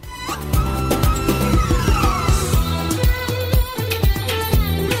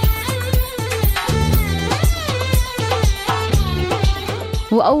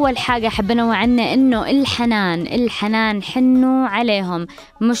 وأول حاجة حابة أنوه عنه إنه الحنان حنوا عليهم.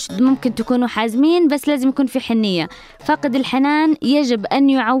 مش ممكن تكونوا حازمين، بس لازم يكون في حنية. فقد الحنان يجب أن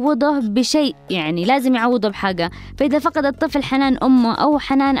يعوضه بشيء، يعني لازم يعوضه بحاجة. فإذا فقد الطفل حنان أمه أو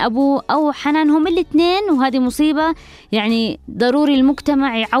حنان أبوه أو حنانهم الاثنين، وهذه مصيبة، يعني ضروري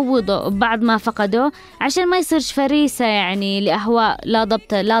المجتمع يعوضه ببعض ما فقده عشان ما يصيرش فريسة يعني لأهواء لا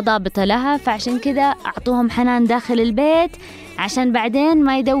ضابط لها. فعشان كده أعطوهم حنان داخل البيت عشان بعدين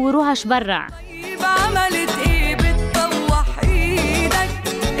ما يدوروهاش برا. عملت ايه بتطوح ايدك،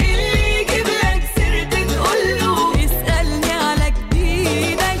 اللي يجيب لك سيرتك تقوله يسألني على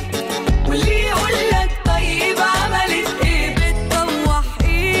جديدك، واللي يقول لك طيب عملت ايه بتطوح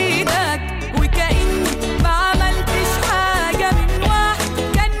ايدك، وكأني ما عملتش حاجة من واحد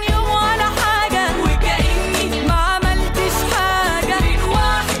كان يوم ولا حاجة، وكأني ما عملتش حاجة من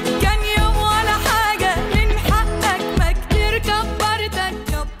واحد كان يوم ولا حاجة، من حقك ما كتير كبرتك.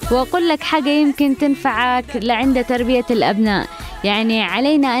 وأقول لك حاجة يمكن تنفعك لعند تربية الأبناء. يعني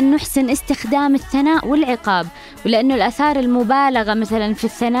علينا أن نحسن استخدام الثناء والعقاب، ولأنه الآثار المبالغة مثلا في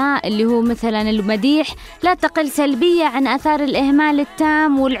الثناء اللي هو مثلا المديح لا تقل سلبية عن آثار الإهمال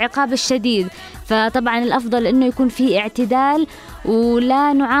التام والعقاب الشديد. فطبعا الأفضل أنه يكون في اعتدال،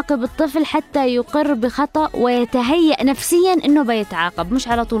 ولا نعاقب الطفل حتى يقر بخطأ ويتهيأ نفسيا أنه بيتعاقب، مش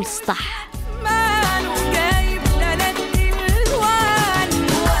على طول صح.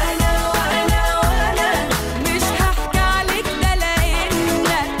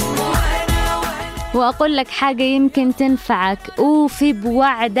 وأقول لك حاجة يمكن تنفعك، أوفي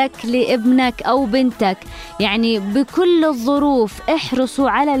بوعدك لابنك أو بنتك، يعني بكل الظروف احرصوا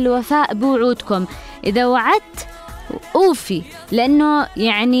على الوفاء بوعودكم. إذا وعدت أوفي، لأنه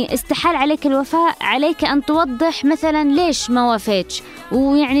يعني استحال عليك الوفاء، عليك أن توضح مثلا ليش ما وفيتش،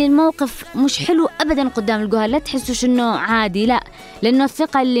 ويعني الموقف مش حلو أبدا قدام الجهال، لا تحسوش أنه عادي، لا، لأنه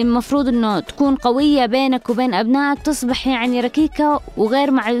الثقة اللي المفروض أنه تكون قوية بينك وبين أبنائك تصبح يعني ركيكة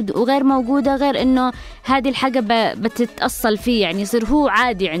وغير موجودة، غير أنه هذه الحاجة بتتأصل فيه، يعني يصير هو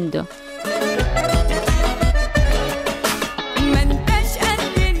عادي عنده.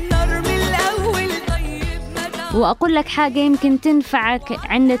 وأقول لك حاجة يمكن تنفعك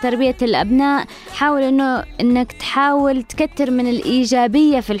عند تربية الأبناء، حاول إنك تحاول تكتر من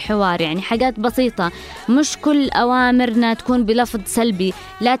الإيجابية في الحوار، يعني حاجات بسيطة، مش كل أوامرنا تكون بلفظ سلبي،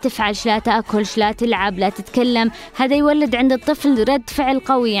 لا تفعلش، لا تأكلش، لا تلعب، لا تتكلم. هذا يولد عند الطفل رد فعل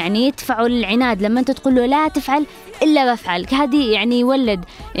قوي، يعني يدفعه للعناد لما أنت تقول له لا تفعل إلا بفعل، هذه يعني يولد،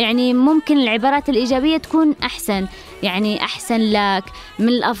 يعني ممكن العبارات الإيجابية تكون أحسن، يعني أحسن لك، من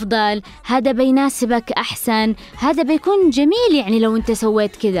الأفضل، هذا بيناسبك أحسن، هذا بيكون جميل، يعني لو أنت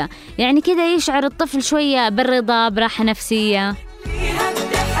سويت كذا، يعني كذا يشعر الطفل شوية بالرضا، براحة نفسية.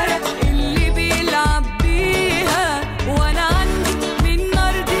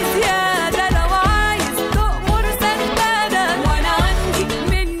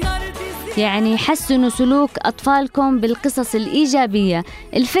 يعني حسنوا سلوك أطفالكم بالقصص الإيجابية.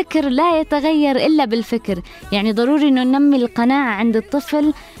 الفكر لا يتغير إلا بالفكر، يعني ضروري أنه ننمي القناعة عند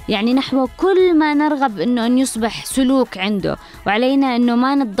الطفل يعني نحو كل ما نرغب أنه أن يصبح سلوك عنده، وعلينا أنه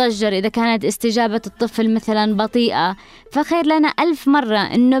ما نتضجر إذا كانت استجابة الطفل مثلا بطيئة، فخير لنا 1000 مرة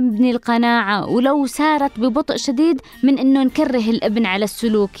أن نبني القناعة ولو سارت ببطء شديد من أنه نكره الابن على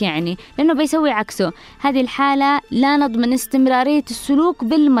السلوك، يعني لأنه بيسوي عكسه. هذه الحالة لا نضمن استمرارية السلوك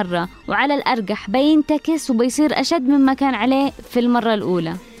بالمرة، وعلى الأرجح بينتكس وبيصير أشد مما كان عليه في المرة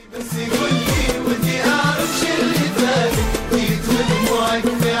الأولى. بس قولي ودي أعرف شو اللي فاتك، جيت ودموعك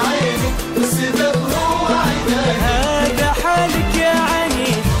في عينك والسبب هو عينك. هذا حالك يا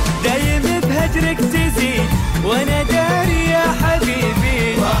عني، دايم بهجرك تزيد، وأنا داري يا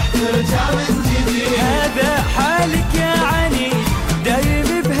حبيبي راح ترجع من جديد. هذا حالك يا عني،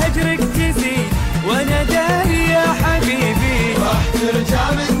 دايم بهجرك تزيد، وأنا داري يا حبيبي راح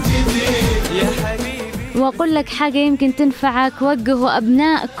ترجع من جديد يا حبيبي. وأقول لك حاجة يمكن تنفعك، وجهوا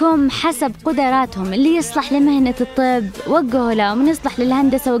أبنائكم حسب قدراتهم، اللي يصلح لمهنة الطب وجهوا له، ومن يصلح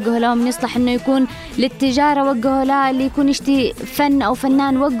للهندسة وجهوا له، ومن يصلح إنه يكون للتجارة وجهوا له، اللي يكون يشتي فن أو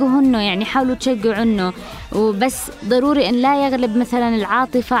فنان وجهوا إنه، يعني حاولوا تشجعوا عنه، وبس ضروري إن لا يغلب مثلا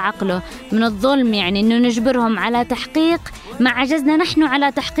العاطفة عقله. من الظلم يعني إنه نجبرهم على تحقيق ما عجزنا نحن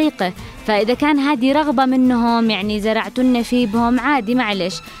على تحقيقه، فإذا كان هذه رغبة منهم يعني زرعتن في بهم عادي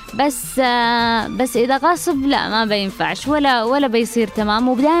معلش، بس إذا غاصب لا ما بينفعش ولا بيصير تمام،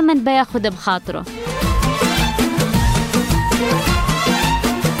 ودائما بياخد بخاطره.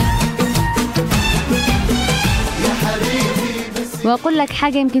 وأقول لك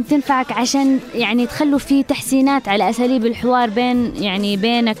حاجة يمكن تنفعك عشان يعني تخلوا فيه تحسينات على أساليب الحوار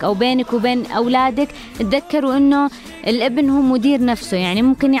بينك أو بينك وبين أولادك. تذكروا إنه الابن هو مدير نفسه، يعني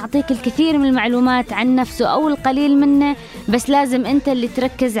ممكن يعطيك الكثير من المعلومات عن نفسه أو القليل منه، بس لازم أنت اللي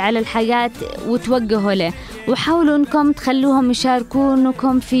تركز على الحاجات وتوجهه له. وحاولوا إنكم تخلوهم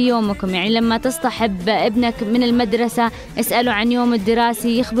يشاركونكم في يومكم، يعني لما تصطحب ابنك من المدرسة اسأله عن يوم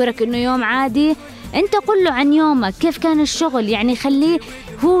الدراسي، يخبرك إنه يوم عادي، أنت قل له عن يومك كيف كان الشغل، يعني خليه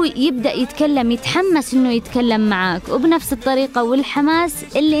هو يبدأ يتكلم، يتحمس إنه يتكلم معك، وبنفس الطريقة والحماس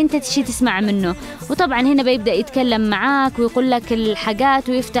اللي أنت تشي تسمع منه. وطبعا هنا بيبدأ يتكلم معك ويقول لك الحاجات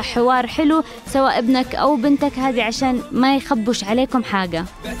ويفتح حوار حلو سواء ابنك أو بنتك، هذه عشان ما يخبوش عليكم حاجة.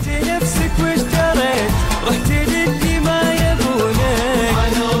 بعتي نفسك واشتريت، رحت للي ما يبونك،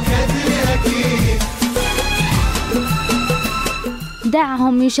 أنا وكدري أكيد.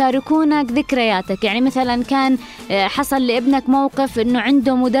 دعهم يشاركونك ذكرياتك، يعني مثلا كان حصل لابنك موقف انه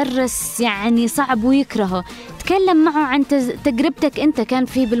عنده مدرس يعني صعب ويكرهه، تكلم معه عن تجربتك انت، كان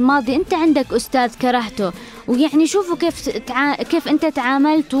في بالماضي انت عندك استاذ كرهته، ويعني شوفوا كيف أنت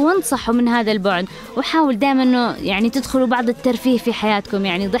تعاملت وانصحوا من هذا البعد. وحاول دائما إنه يعني تدخلوا بعض الترفيه في حياتكم،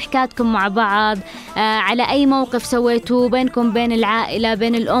 يعني ضحكاتكم مع بعض على أي موقف سويتوه بينكم، بين العائلة،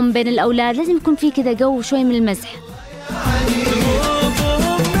 بين الأم، بين الأولاد، لازم يكون في كده جو شوي من المزح.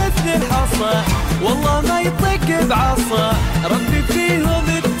 مثل الحصى والله ما يطق بعصا ربي فيهم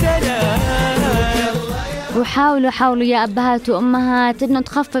ابتلى. وحاولوا يا أبهات وأمهات إنه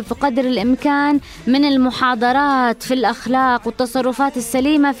تخففوا قدر الإمكان من المحاضرات في الأخلاق والتصرفات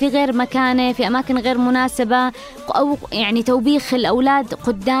السليمة في غير مكانه، في أماكن غير مناسبة، أو يعني توبيخ الأولاد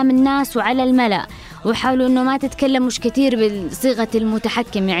قدام الناس وعلى الملأ. وحاولوا إنه ما تتكلموش كتير بصيغة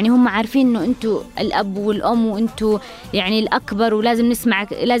المتحكم، يعني هم عارفين إنه أنتوا الأب والأم وأنتوا يعني الأكبر ولازم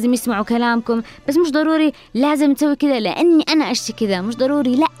لازم يسمعوا كلامكم، بس مش ضروري لازم تسوي كذا لأني أنا أشتي كذا، مش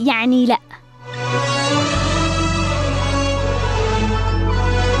ضروري، لا يعني لا.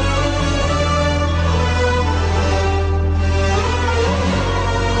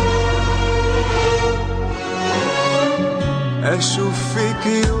 أشوف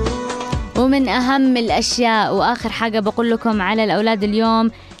فيك يوم. ومن أهم الأشياء وآخر حاجة بقول لكم على الأولاد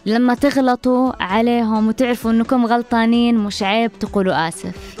اليوم، لما تغلطوا عليهم وتعرفوا أنكم غلطانين مش عيب تقولوا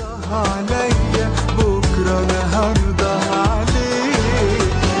آسف. عليا بكرة أنا هرضى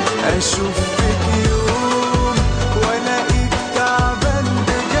عليك. أشوف فيك يوم وألاقيك تعبان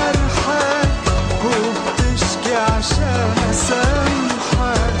بجرحك وبتشكي عشان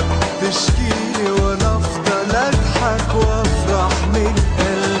أسامحك، تشكيلي وأنا أفضل أضحك وأفرح من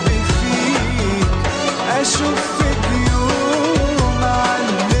قلبي فيك. أشوف فيك يوم عن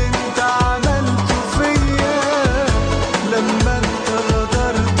اللي أنت عملته فيا لما أنت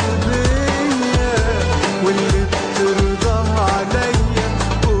غدرت بيا، واللي بترضى عليا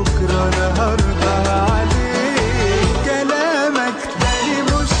بكرة أنا هرضى عليك. كلامك تاني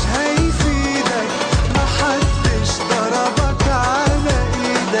مش هيفيدك، محدش ضربك على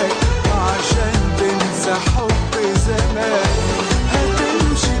إيدك عشان تنسى حب زمان.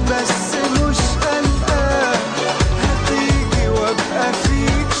 هتمشي بس مش قلقان، هتيجي وابقى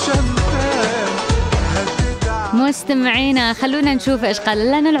فيك شمتان. مستمعينا خلونا نشوف إيش قال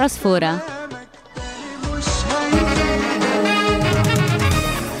لنا العصفورة.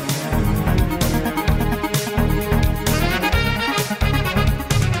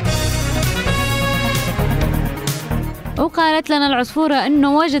 وقالت لنا العصفورة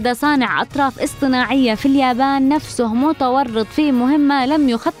أنه وجد صانع أطراف اصطناعية في اليابان نفسه متورط في مهمة لم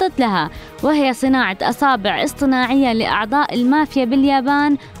يخطط لها، وهي صناعة أصابع اصطناعية لأعضاء المافيا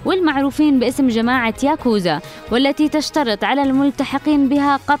باليابان والمعروفين باسم جماعة ياكوزا، والتي تشترط على الملتحقين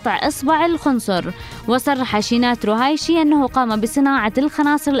بها قطع إصبع الخنصر. وصرح شيناترو هايشي أنه قام بصناعة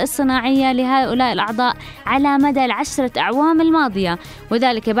الخناصر الاصطناعية لهؤلاء الأعضاء على مدى 10 أعوام الماضية،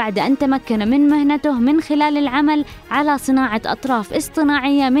 وذلك بعد أن تمكن من مهنته من خلال العمل على صناعة أطراف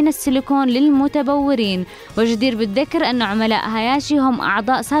اصطناعية من السيليكون للمتبورين. وجدير بالذكر أن عملاء هاياشي هم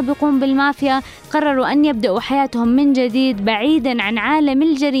أعضاء سابقون بالمافيا قرروا أن يبدأوا حياتهم من جديد بعيدا عن عالم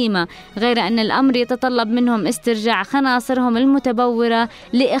الجريمة، غير أن الأمر يتطلب منهم استرجاع خناصرهم المتبورة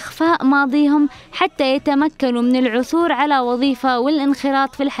لإخفاء ماضيهم حتى يتمكنوا من العثور على وظيفة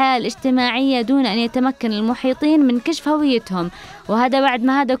والانخراط في الحياة الاجتماعية دون أن يتمكن المحيطين من كشف هويتهم. وهذا بعد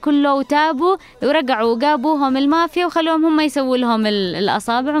ما هذا كله وتابوا ورجعوا وجابوهم المافيا وخلوهم هم يسووا لهم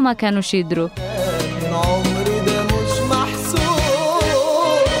الأصابع وما كانوا يدروا. عمري ده مش محسوب.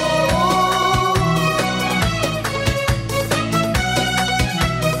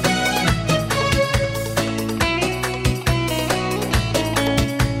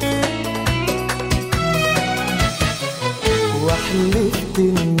 وحلفت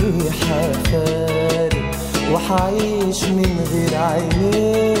اني حفارق وحعيش من غير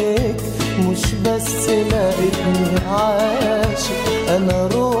عينيك، مش بس لقيتني عاشق، انا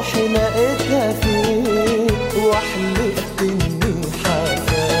روحي لقيتها فيك. وحلفت اني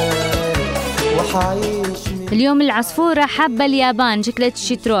حفارق وحعيش. اليوم العصفورة حابة اليابان شكلت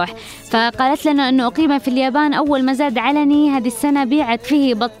شي تروح، فقالت لنا أنه أقيم في اليابان أول مزاد علني هذه السنة بيعت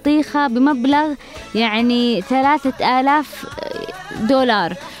فيه بطيخة بمبلغ يعني 3000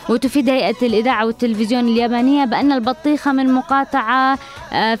 دولار. وتفيد هيئة الإذاعة والتلفزيون اليابانية بأن البطيخة من مقاطعة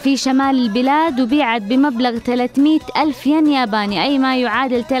في شمال البلاد وبيعت بمبلغ 300 ألف ين ياباني، أي ما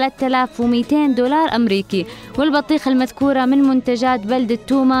يعادل 3200 دولار أمريكي. والبطيخة المذكورة من منتجات بلدة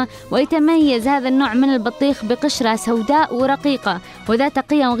توما، ويتميز هذا النوع من البطيخ بقشرة سوداء ورقيقة وذات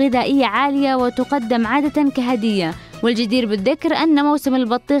قيم غذائية عالية، وتقدم عادة كهدية. والجدير بالذكر أن موسم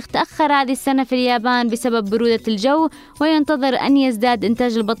البطيخ تأخر هذه السنة في اليابان بسبب برودة الجو، وينتظر أن يزداد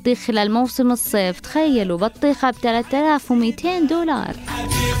إنتاج البطيخ خلال موسم الصيف. تخيلوا بطيخة ب 3200 دولار.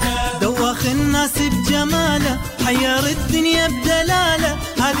 دوخ دوخ الناس بجماله، حير الدنيا بدلاله،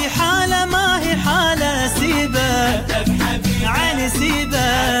 هذه حالة ما هي حالة، سيبه عيني سيبه،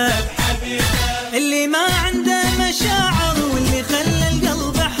 اللي ما عنده مشاعر واللي خلى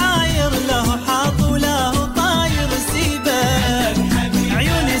القلب حاير، له حاط وله طاير، سيبه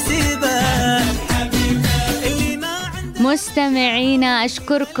عيوني سيبه. مستمعينا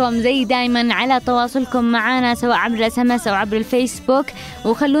أشكركم زي دايما على تواصلكم معنا سواء عبر الSMS أو عبر الفيسبوك،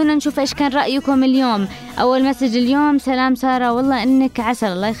 وخلونا نشوف إيش كان رأيكم اليوم. أول مسج اليوم: سلام سارة، والله إنك عسل،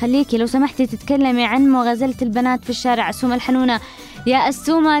 الله يخليكي، لو سمحتي تتكلمي عن مغازلة البنات في الشارع. أسومة الحنونة: يا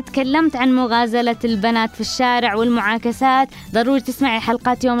أسومة تكلمت عن مغازلة البنات في الشارع والمعاكسات، ضروري تسمعي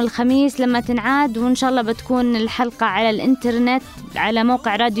حلقات يوم الخميس لما تنعاد، وإن شاء الله بتكون الحلقة على الإنترنت على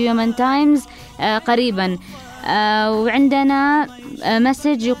موقع راديو يوم تايمز قريبا. وعندنا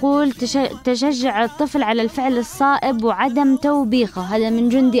مسج يقول: تشجع الطفل على الفعل الصائب وعدم توبيخه. هذا من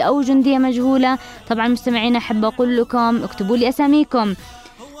جندي أو جندية مجهولة. طبعا مستمعين أحب أقول لكم اكتبوا لي أساميكم.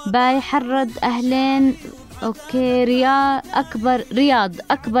 باي حرد أهلين. أوكي. رياض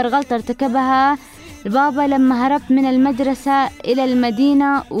أكبر غلطة ارتكبها البابا لما هربت من المدرسة إلى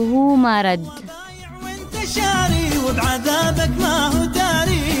المدينة وهو ما رد. وانت شاري وبعذابك ما هو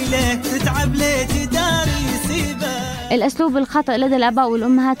داري، ليه تتعب ليه تداري، سيبه. الأسلوب الخطأ لدى الآباء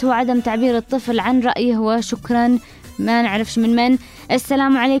والأمهات هو عدم تعبير الطفل عن رأيه. وشكرا، ما نعرفش من.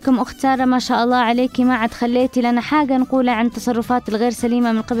 السلام عليكم أخت سارة، ما شاء الله عليكي، ما عاد خليتي لنا حاجة نقولها عن التصرفات الغير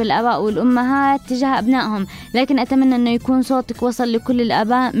سليمة من قبل الآباء والأمهات تجاه أبنائهم، لكن أتمنى أنه يكون صوتك وصل لكل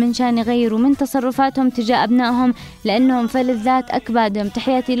الآباء من شان يغيروا من تصرفاتهم تجاه أبنائهم لأنهم فلذات أكبادهم.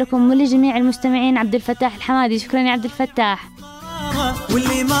 تحياتي لكم ولجميع المستمعين. عبد الفتاح الحمادي. شكرا يا عبد الفتاح.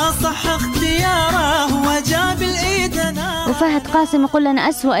 واللي ما صح اختياره هو جاب الإيد. وفهد قاسم يقول لنا: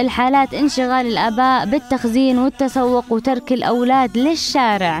 أسوأ الحالات انشغال الآباء بالتخزين والتسوق وترك الأولاد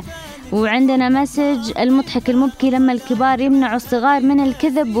للشارع. وعندنا مسج: المضحك المبكي لما الكبار يمنعوا الصغار من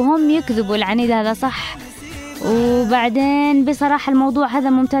الكذب وهم يكذبوا. العنيد هذا صح. وبعدين بصراحة الموضوع هذا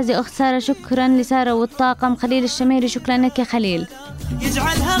ممتاز يا أخت سارة. شكرا لسارة والطاقم. خليل الشميري: شكرا لك يا خليل.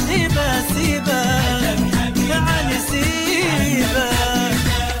 يجعلها غيبة سيبة يعني سيبة.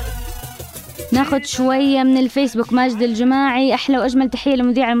 ناخد شوية من الفيسبوك. ماجد الجماعي: أحلى وأجمل تحية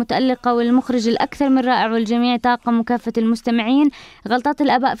للمذيعة المتألقة والمخرج الأكثر من رائع والجميع طاقم وكافة المستمعين. غلطات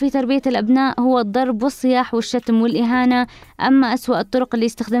الآباء في تربية الأبناء هو الضرب والصياح والشتم والإهانة. أما أسوأ الطرق اللي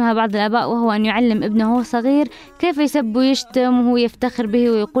يستخدمها بعض الآباء وهو أن يعلم ابنه وهو صغير كيف يسب ويشتم وهو يفتخر به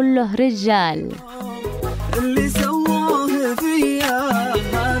ويقول له رجال. اللي سووه فيها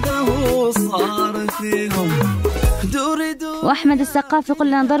هذا هو صار فيهم. وأحمد السقاف يقول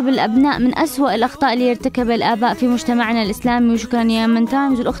لنا: ضرب الأبناء من أسوأ الأخطاء اللي يرتكبها الآباء في مجتمعنا الإسلامي. وشكرا يا من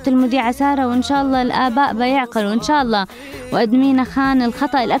تايمز. الأخت المذيعة سارة، وإن شاء الله الآباء بيعقلوا إن شاء الله. وأدمينا خان: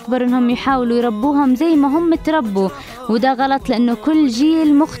 الخطأ الأكبر إنهم يحاولوا يربوهم زي ما هم تربوا، وده غلط لأنه كل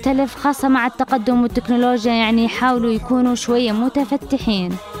جيل مختلف خاصة مع التقدم والتكنولوجيا، يعني يحاولوا يكونوا شوية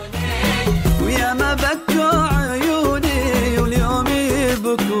متفتحين. ويا ما بكوا عيوني واليوم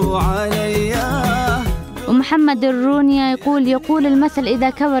يبكوا عليا. ومحمد الرونيا يقول المثل: إذا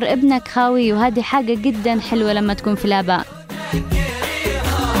كبر ابنك خاوي. وهذه حاجة جدا حلوة لما تكون في الآباء.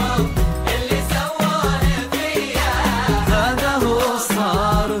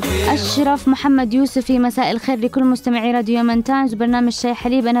 أشرف محمد يوسفي: مساء الخير لكل مستمعي راديو يوم تايمز برنامج شاي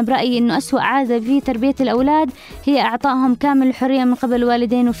حليب. أنا برأيي أنه أسوأ عادة في تربية الأولاد هي إعطائهم كامل الحرية من قبل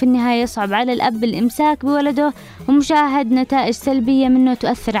الوالدين، وفي النهاية يصعب على الأب الإمساك بولده ومشاهد نتائج سلبية منه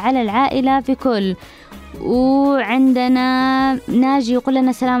تؤثر على العائلة في كل. وعندنا ناجي يقول لنا: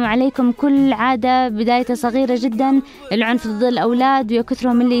 السلام عليكم. كل عادة بداية صغيرة جدا، العنف ضد الأولاد،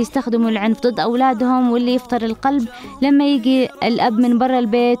 ويكثرهم اللي يستخدموا العنف ضد أولادهم، واللي يفطر القلب لما يجي الأب من برا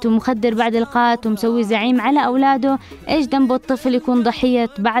البيت ومخدر بعد القات ومسوي زعيم على أولاده. إيش ذنبه الطفل يكون ضحية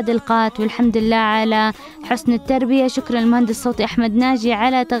بعد القات؟ والحمد لله على حسن التربية. شكرا للمهندس الصوتي أحمد ناجي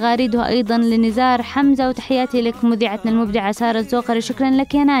على تغاريده، أيضا لنزار حمزة. وتحياتي لك مذيعتنا المبدعة سارا الزوقري. شكرا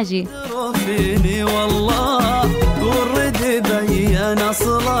لك يا ناجي.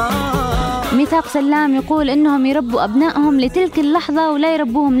 ميثاق سلام يقول إنهم يربوا أبنائهم لتلك اللحظة ولا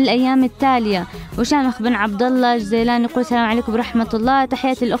يربوهم للأيام التالية. وشامخ بن عبد الله الجزيلان يقول: السلام عليكم ورحمة الله،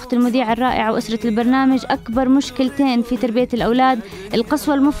 تحياتي الأخت المذيعة الرائعة وأسرة البرنامج. أكبر مشكلتين في تربية الأولاد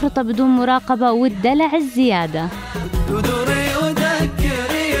القسوة المفرطة بدون مراقبة والدلع الزيادة.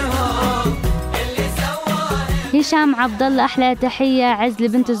 هشام عبد الله أحلى تحية عز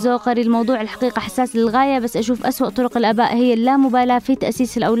لبنت الزوقري. الموضوع الحقيقة حساس للغاية، بس أشوف أسوأ طرق الآباء هي اللامبالاة في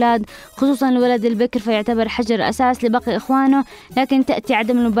تأسيس الأولاد، خصوصا الولد البكر فيعتبر حجر أساس لباقي إخوانه، لكن تأتي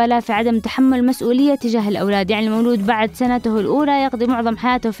عدم المبالاة في عدم تحمل مسؤولية تجاه الأولاد. يعني المولود بعد سنته الأولى يقضي معظم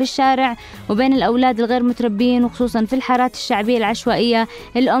حياته في الشارع وبين الأولاد الغير متربين، وخصوصا في الحارات الشعبية العشوائية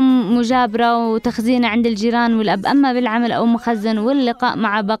الأم مجابرة وتخزينة عند الجيران، والأب أما بالعمل أو مخزن، واللقاء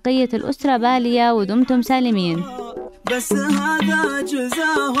مع بقية الأسرة بالية. ودمتم سالمين. بس هذا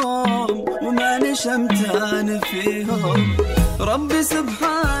جزاهم وما نشمتان فيهم ربي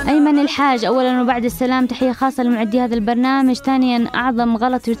سبحانه. أيمن الحاج، أولا وبعد السلام تحية خاصة لمعدي هذا البرنامج. ثانيا، أعظم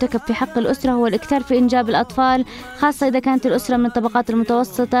غلط يرتكب في حق الأسرة هو الإكثار في إنجاب الأطفال، خاصة إذا كانت الأسرة من الطبقات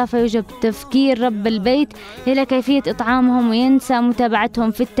المتوسطة، فيجب تفكير رب البيت إلى كيفية إطعامهم وينسى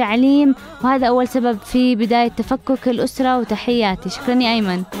متابعتهم في التعليم، وهذا أول سبب في بداية تفكك الأسرة. وتحياتي. شكرا يا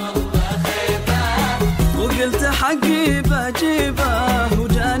أيمن. وقلت حقي بجيبه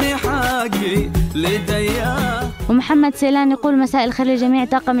وجاني حقي لدياه. ومحمد سيلان يقول مساء الخير لجميع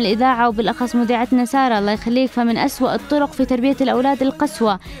طاقم الإذاعة وبالأخص مذيعتنا سارة، الله يخليك. فمن أسوأ الطرق في تربية الأولاد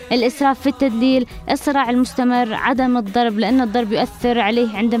القسوة، الإسراف في التدليل، الصراع المستمر، عدم الضرب، لأن الضرب يؤثر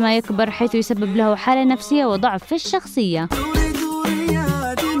عليه عندما يكبر حيث يسبب له حالة نفسية وضعف في الشخصية.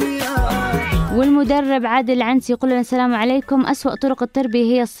 والمدرب عادل عنسي يقول لنا السلام عليكم، أسوأ طرق التربية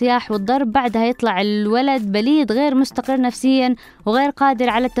هي الصياح والضرب، بعدها يطلع الولد بليد غير مستقر نفسيا وغير قادر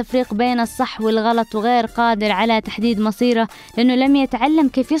على التفريق بين الصح والغلط وغير قادر على تحديد مصيره لأنه لم يتعلم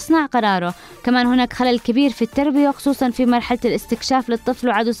كيف يصنع قراره. كمان هناك خلل كبير في التربية خصوصا في مرحلة الاستكشاف للطفل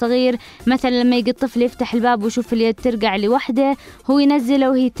وعده صغير، مثلا لما يجي الطفل يفتح الباب ويشوف اليد ترجع لوحده، هو ينزله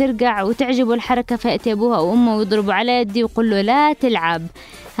وهي ترجع وتعجبه الحركة، فيأتي أبوها أو أمه ويضربوا على يدي ويقول له لا تلعب.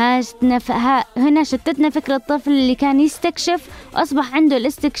 هنا شتتنا فكرة الطفل اللي كان يستكشف وأصبح عنده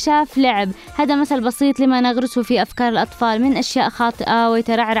الاستكشاف لعب. هذا مثل بسيط لما نغرسه في أفكار الأطفال من أشياء خاطئة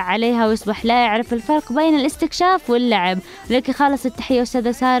ويترعرع عليها ويصبح لا يعرف الفرق بين الاستكشاف واللعب. لك خالص التحية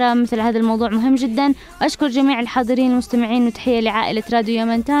أستاذة سارة، مثل هذا الموضوع مهم جدا، وأشكر جميع الحاضرين المستمعين، وتحية لعائلة راديو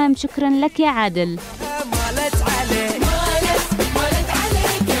يمن تايم. شكرا لك يا عادل.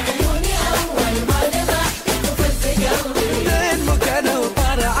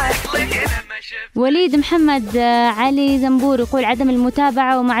 وليد محمد علي زنبور يقول عدم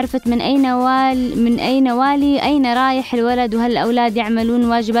المتابعة ومعرفة من أين والي أين رايح الولد، وهل الأولاد يعملون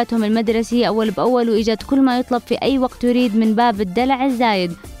واجباتهم المدرسية أول بأول، وإيجاد كل ما يطلب في أي وقت يريد من باب الدلع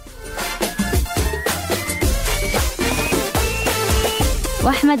الزايد.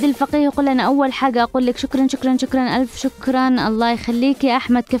 وأحمد الفقيه يقول لنا أول حاجة أقول لك شكرا شكرا شكرا ألف شكرا، الله يخليك يا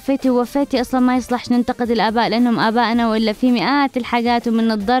أحمد، كفيتي ووفيتي. أصلا ما يصلحش ننتقد الآباء لأنهم آبائنا، وإلا في مئات الحاجات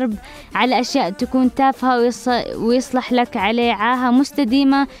ومن الضرب على أشياء تكون تافهة ويصلح لك عليه عاهة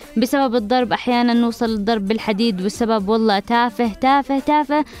مستديمة. بسبب الضرب أحيانا نوصل للضرب بالحديد، والسبب والله تافه تافه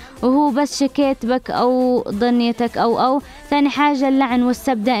تافه، وهو بس شكيت بك أو ضنيتك أو ثاني حاجة اللعن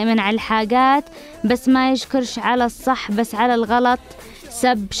والسب دائما على الحاجات، بس ما يشكرش على الصح بس على الغلط،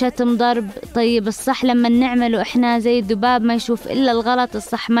 سب شتم ضرب. طيب الصح لما نعمله احنا زي الذباب ما يشوف الا الغلط،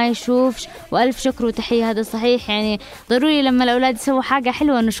 الصح ما يشوفش. والف شكر وتحية. هذا صحيح، يعني ضروري لما الاولاد يسووا حاجة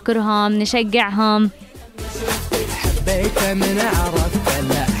حلوة نشكرهم نشجعهم. حبيته من عرفته،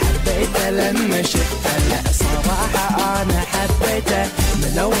 لا حبيته لما شفته، لا صراحة انا حبيته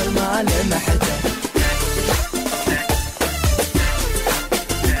من اول ما لمحته.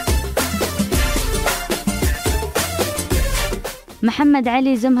 محمد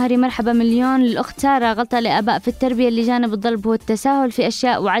علي زمهري مرحبا مليون. للأخت سارة، غلطة لآباء في التربية اللي جانب الضرب هو التساهل في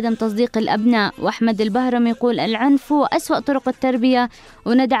أشياء وعدم تصديق الأبناء. وأحمد البهرم يقول العنف وأسوأ طرق التربية.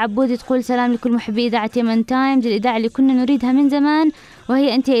 وندى عبودي تقول سلام لكل محبي إذاعة يمن تايمز، الإذاعة اللي كنا نريدها من زمان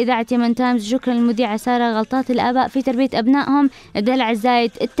وهي أنت يا إذاعة يمن تايمز. شكرا للمذيعة سارة. غلطات الآباء في تربية أبنائهم الدلع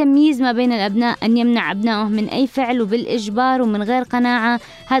الزايد، التمييز ما بين الأبناء، أن يمنع أبنائهم من أي فعل وبالإجبار ومن غير قناعة،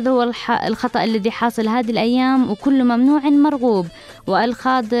 هذا هو الخطأ الذي حاصل هذه الأيام، وكل ممنوع مرغوب.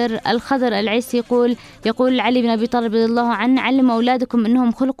 الخضر العيسي يقول علي بن أبي طالب رضي الله عنه علم أولادكم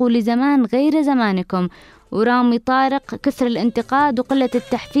أنهم خلقوا لزمان غير زمانكم. ورامي طارق كثر الانتقاد وقلة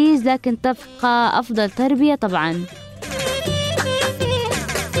التحفيز لكن تبقى أفضل تربية طبعا.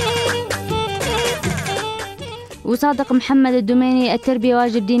 وصادق محمد الدميني التربية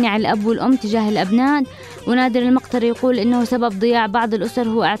واجب ديني على الأب والأم تجاه الأبناء. ونادر المقطري يقول إنه سبب ضياع بعض الأسر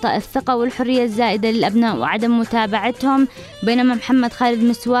هو إعطاء الثقة والحرية الزائدة للأبناء وعدم متابعتهم. بينما محمد خالد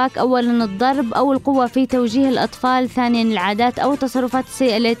مسواك أولا الضرب أو القوة في توجيه الأطفال، ثانيا العادات أو التصرفات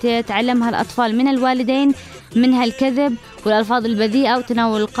السيئة التي يتعلمها الأطفال من الوالدين، منها الكذب والألفاظ البذيئة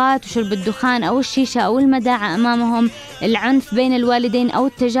وتناول القات وشرب الدخان أو الشيشة أو المداعة أمامهم، العنف بين الوالدين أو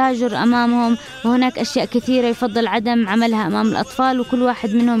التجاجر أمامهم. وهناك أشياء كثيرة يفضل عدم عملها أمام الأطفال، وكل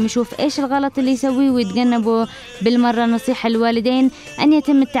واحد منهم يشوف إيش الغلط اللي يسويه ويتجنبه بالمرة. نصيحة الوالدين أن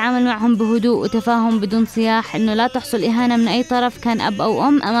يتم التعامل معهم بهدوء وتفاهم بدون صياح، أنه لا تحصل إهانة من أي طرف كان أب أو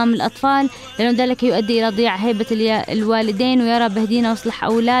أم أمام الأطفال، لأنه ذلك يؤدي إلى ضياع هيبة الوالدين. ويرى بهدينا وصلح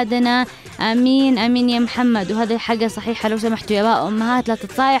أولادنا، آمين آمين يا محمد. وهذه حاجة صحيحة، لو سمحتوا يا بقى أمهات لا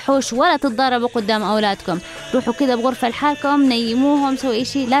تتصايحوش ولا تتضاربوا قدام أولادكم، روحوا كده بغرفة لحالكم، نيموهم، سووا إي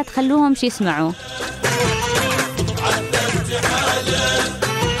شيء، لا تخلوهم شي يسمعوا.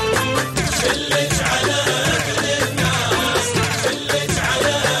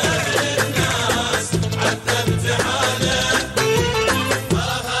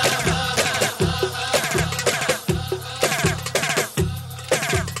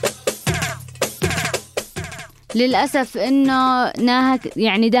 للأسف إنه ناهك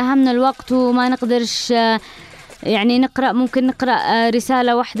يعني داهمنا الوقت وما نقدرش يعني نقرأ، ممكن نقرأ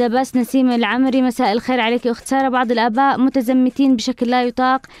رسالة واحدة بس. نسيم العمري، مساء الخير عليك يا أخت سارة. بعض الآباء متزمتين بشكل لا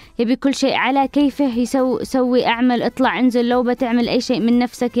يطاق، يبي كل شيء على كيفه، سوي اعمل، اطلع انزل، لو بتعمل أي شيء من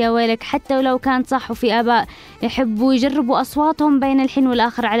نفسك يا ويلك، حتى ولو كان صح. وفي آباء يحبوا يجربوا أصواتهم بين الحين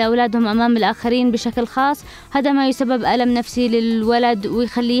والآخر على أولادهم أمام الآخرين بشكل خاص، هذا ما يسبب ألم نفسي للولد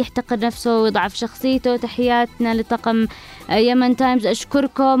ويخليه يحتقر نفسه ويضعف شخصيته. تحياتنا لطاقم يمن تايمز،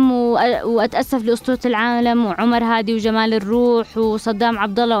 أشكركم وأتأسف لأسطورة العالم وعمر هادي وجمال الروح وصدام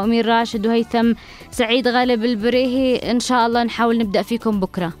عبد الله وأمير راشد وهيثم سعيد غالب البريهي. إن شاء الله نحاول نبدأ فيكم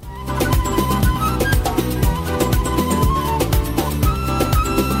بكرة.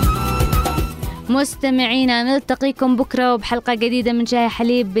 مستمعينا نلتقيكم بكرة وبحلقة جديدة من شاهي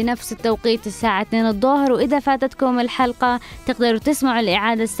حليب بنفس التوقيت الساعة 2 الظهر. وإذا فاتتكم الحلقة تقدروا تسمعوا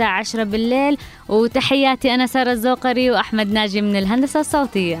الإعادة الساعة 10 بالليل. وتحياتي أنا سارا الزوقري وأحمد ناجي من الهندسة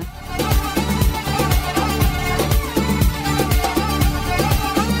الصوتية.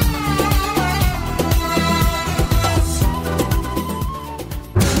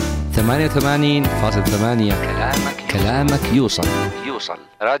 ثمانية 88.8 كلامك يوصل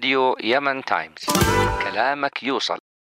راديو يمن تايمز، كلامك يوصل.